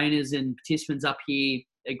of the trainers and participants up here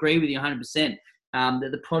agree with you 100%. That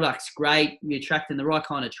the product's great, you're attracting the right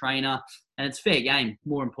kind of trainer, and it's fair game,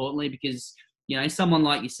 more importantly, because, someone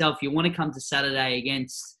like yourself, you want to come to Saturday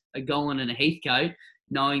against a Golan and a Heathcote,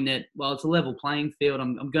 knowing that, well, it's a level playing field,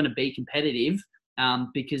 I'm going to be competitive,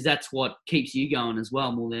 because that's what keeps you going as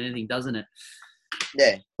well, more than anything, doesn't it?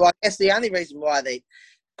 Yeah. Well, I guess the only reason why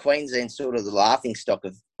Queensland's sort of the laughing stock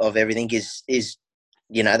of everything is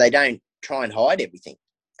they don't try and hide everything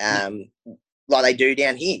like they do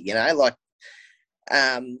down here, like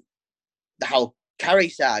the whole Curry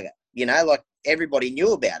saga, like everybody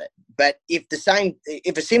knew about it. But if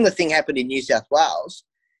a similar thing happened in New South Wales,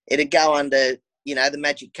 it'd go under, the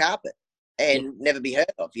magic carpet and never be heard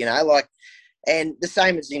of, and the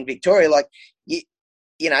same as in Victoria, like, you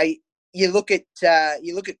look at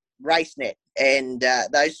RaceNet and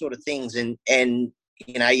those sort of things, and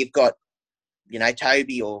you've got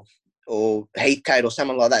Toby or Heathcote or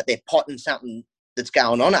someone like that. They're potting something that's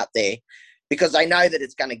going on up there because they know that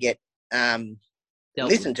it's going to get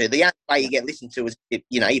listened to. The only way you get listened to is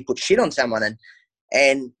you put shit on someone,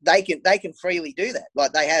 and they can freely do that.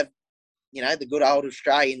 Like they have the good old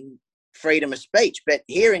Australian freedom of speech. But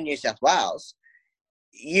here in New South Wales,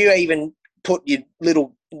 you even put your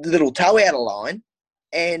little toe out of line,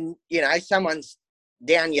 and someone's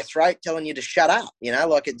down your throat telling you to shut up.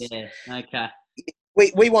 Like it's okay.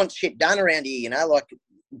 We want shit done around here. Like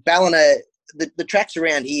Ballina, the tracks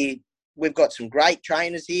around here. We've got some great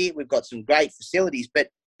trainers here. We've got some great facilities, but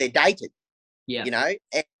they're dated. Yeah.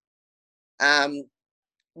 And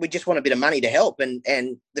we just want a bit of money to help, and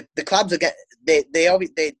the clubs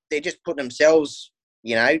they're just putting themselves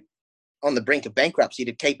on the brink of bankruptcy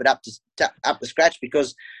to keep it up to scratch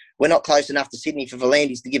because we're not close enough to Sydney for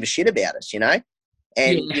Volandis to give a shit about us,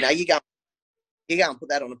 And you go and put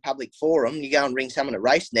that on a public forum. You go and ring someone at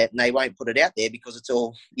RaceNet, and they won't put it out there because it's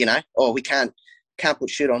all we can't put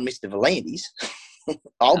shit on Mr. Volandis.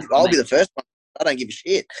 I'll be the first one. I don't give a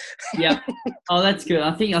shit. Yeah. Oh, that's good.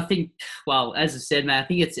 I think. Well, as I said, mate, I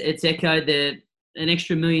think it's echoed an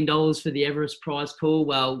extra $1 million for the Everest prize pool.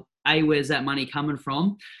 Well, where's that money coming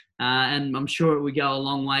from? And I'm sure it would go a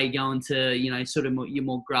long way going to sort of your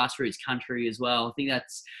more grassroots country as well. I think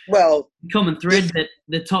that's a common thread that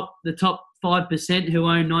the top 5% who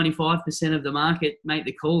own 95% of the market make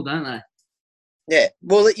the call, don't they? Yeah.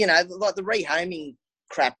 Well, like the rehoming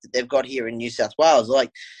crap that they've got here in New South Wales,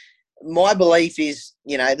 like. My belief is,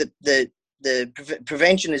 that the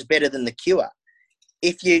prevention is better than the cure.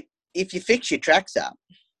 If you fix your tracks up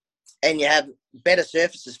and you have better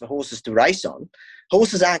surfaces for horses to race on,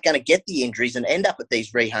 horses aren't going to get the injuries and end up at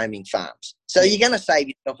these rehoming farms. So you're going to save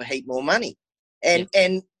yourself a heap more money. And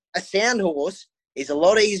a sound horse is a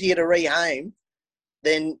lot easier to rehome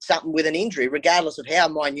than something with an injury, regardless of how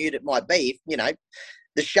minute it might be. If,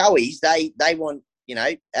 the showies, they want,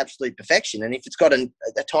 absolute perfection. And if it's got a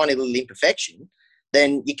tiny little imperfection,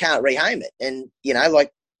 then you can't rehome it. And,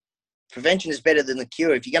 like prevention is better than the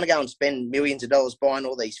cure. If you're going to go and spend millions of dollars buying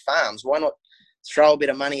all these farms, why not throw a bit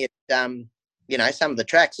of money at, some of the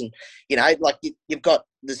tracks? And, like you've got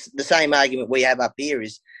the same argument we have up here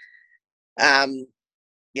is,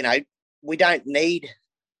 we don't need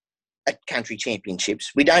a country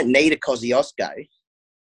championships. We don't need a Kosciuszko.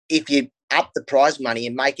 If you up the prize money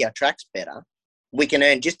and make our tracks better, we can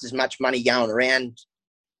earn just as much money going around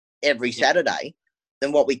every Saturday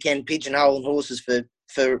than what we can pigeonholing horses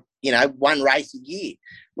for one race a year.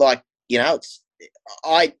 Like, it's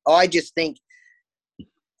I just think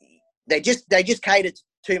they just cater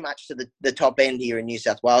too much to the top end here in New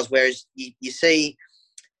South Wales, whereas you see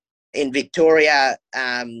in Victoria,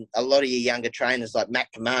 a lot of your younger trainers like Matt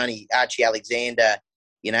Kamani, Archie Alexander,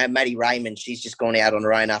 Maddie Raymond, she's just gone out on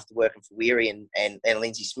her own after working for Weary and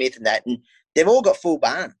Lindsay Smith and that. And they've all got full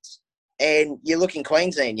barns. And you look in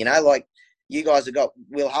Queensland, like you guys have got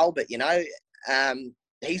Will Hulbert,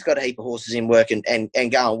 he's got a heap of horses in work and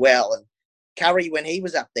going well. And Curry, when he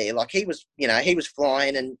was up there, like he was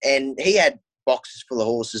flying and he had boxes full of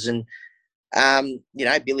horses. And,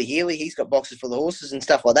 Billy Healy, he's got boxes full of horses and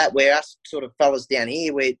stuff like that, where us sort of fellas down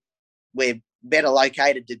here, we're better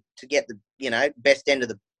located to get the, best end of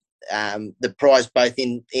the prize both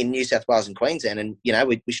in New South Wales and Queensland. And,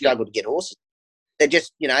 we struggle to get horses. they're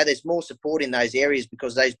just, there's more support in those areas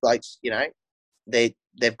because those blokes,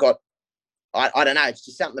 they've got, I don't know, it's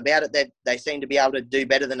just something about it that they seem to be able to do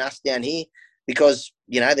better than us down here because,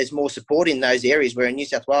 there's more support in those areas where in New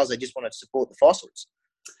South Wales, they just want to support the fossils.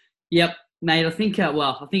 Yep, mate. I think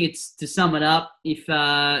it's to sum it up.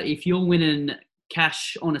 If you're winning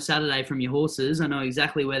cash on a Saturday from your horses, I know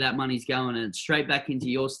exactly where that money's going, and it's straight back into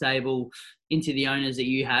your stable, into the owners that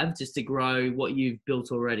you have, just to grow what you've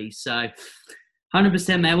built already. So,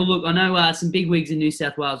 100%, mate. Well, look, I know some big wigs in New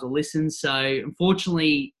South Wales will listen. So,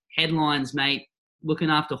 unfortunately, headlines, mate, looking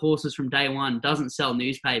after horses from day one doesn't sell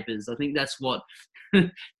newspapers. I think that's what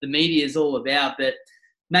the media is all about. But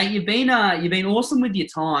mate, you've been awesome with your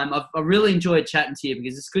time. I've really enjoyed chatting to you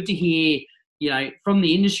because it's good to hear, from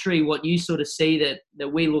the industry what you sort of see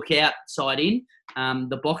that we look outside in,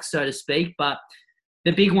 the box, so to speak. But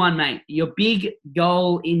the big one, mate, your big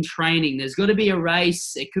goal in training. There's got to be a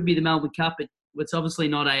race. It could be the Melbourne Cup. It's obviously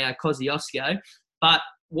not a Kosciuszko. But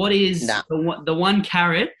what is the one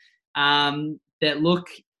carrot that look?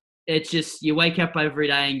 It's just you wake up every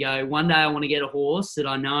day and go, one day I want to get a horse that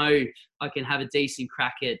I know I can have a decent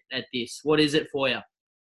crack at this. What is it for you?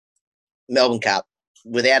 Melbourne Cup.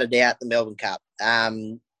 Without a doubt, the Melbourne Cup.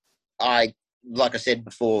 Like I said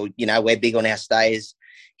before, we're big on our stayers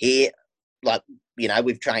here. Like,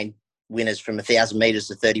 we've trained winners from 1,000 metres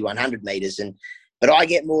to 3,100 metres. But I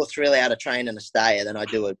get more thrill out of training a stayer than I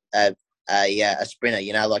do a sprinter.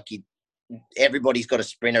 Everybody's got a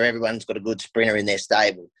sprinter. Everyone's got a good sprinter in their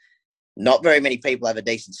stable. Not very many people have a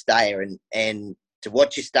decent stayer, and to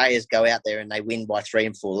watch your stayers go out there and they win by 3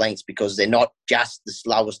 and 4 lengths because they're not just the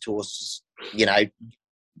slowest horses, and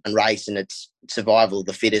race, and it's survival of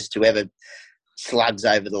the fittest, whoever slugs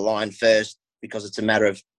over the line first, because it's a matter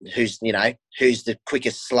of who's the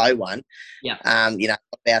quickest slow one. Yeah.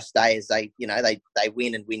 Our stayers, they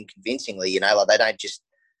win and win convincingly. They don't just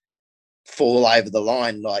fall over the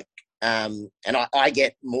line. And I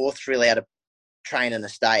get more thrill out of training a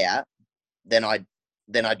stayer than I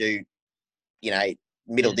do,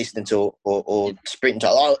 middle distance or sprint.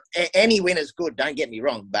 Any winner's good. Don't get me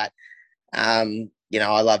wrong, but I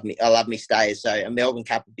love me stayers. So a Melbourne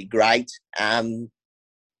Cup would be great.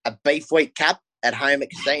 A Beef Week Cup at home at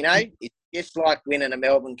Casino is just like winning a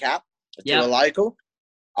Melbourne Cup to a local.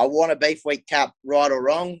 I want a Beef Week Cup, right or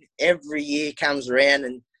wrong. Every year comes around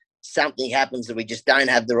and something happens that we just don't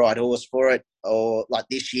have the right horse for it. Or like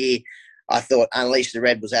this year, I thought Unleash the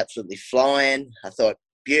Red was absolutely flying. I thought,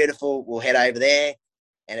 beautiful, we'll head over there.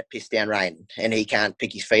 And it pissed down rain, and he can't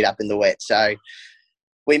pick his feet up in the wet. So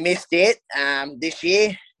we missed it this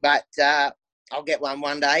year, but I'll get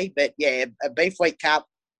one day. But, yeah, a Beef Week Cup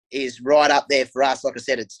is right up there for us. Like I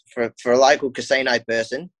said, it's for a local casino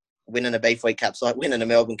person, winning a Beef Week Cup's like winning a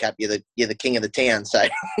Melbourne Cup. You're the king of the town. So,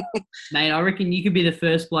 mate, I reckon you could be the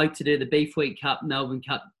first bloke to do the Beef Week Cup, Melbourne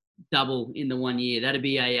Cup double in the 1 year. That'd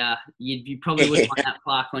be you probably wouldn't want that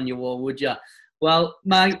plaque on your wall, would you? Well,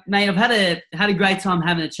 mate, I've had a great time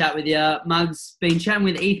having a chat with you. Mug's been chatting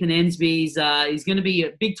with Ethan Ensby. He's going to be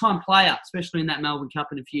a big-time player, especially in that Melbourne Cup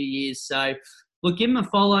in a few years. So, look, give him a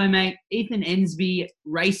follow, mate. Ethan Ensby,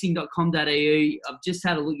 racing.com.au. I've just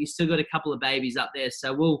had a look. You've still got a couple of babies up there.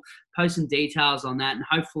 So, we'll post some details on that, and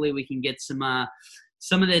hopefully we can get some of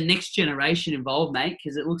the next generation involved, mate,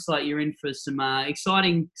 because it looks like you're in for some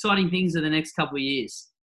exciting things in the next couple of years.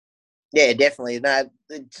 Yeah, definitely. No,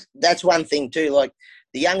 that's one thing too. Like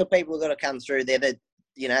the younger people have got to come through. They're at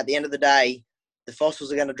the end of the day, the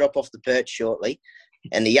fossils are going to drop off the perch shortly,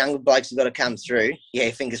 and the younger blokes have got to come through.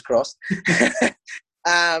 Yeah, fingers crossed.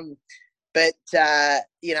 But the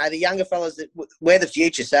younger fellas, we're the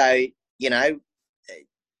future. So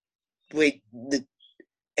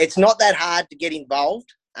it's not that hard to get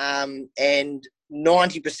involved, and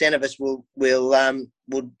 90% of us will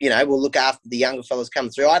look after the younger fellas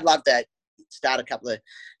coming through. I'd love to start a couple of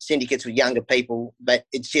syndicates with younger people, but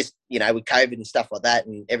it's just, with COVID and stuff like that,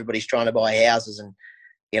 and everybody's trying to buy houses and,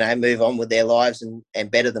 move on with their lives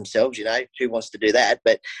and better themselves, who wants to do that?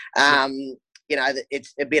 But,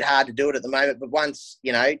 it's a bit hard to do it at the moment. But once,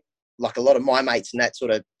 like a lot of my mates and that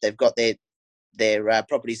sort of, they've got their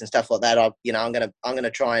properties and stuff like that. I'm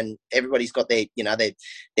gonna try, and everybody's got their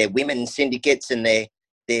women syndicates and they're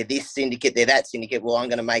this syndicate, they're that syndicate. Well, I'm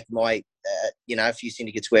going to make my a few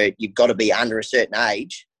syndicates where you've got to be under a certain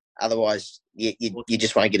age, otherwise you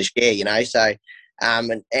just won't get a share. So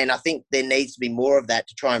and I think there needs to be more of that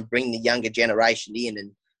to try and bring the younger generation in,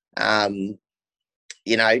 and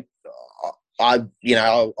I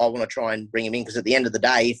want to try and bring them in, because at the end of the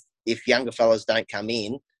day, if younger fellas don't come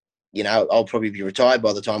in, I'll probably be retired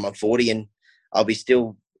by the time I'm 40, and I'll be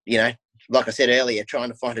still, like I said earlier, trying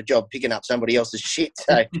to find a job picking up somebody else's shit.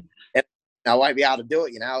 So I won't be able to do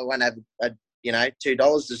it. I won't have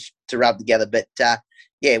 $2 to rub together. But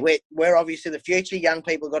yeah, we're obviously the future. Young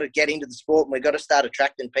people have got to get into the sport, and we've got to start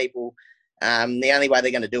attracting people. The only way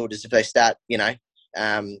they're going to do it is if they start,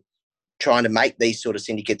 trying to make these sort of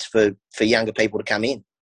syndicates for younger people to come in.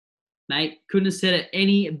 Mate, couldn't have said it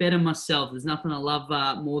any better myself. There's nothing I love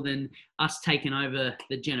more than us taking over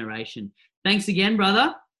the generation. Thanks again,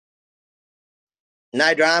 brother.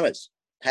 No dramas.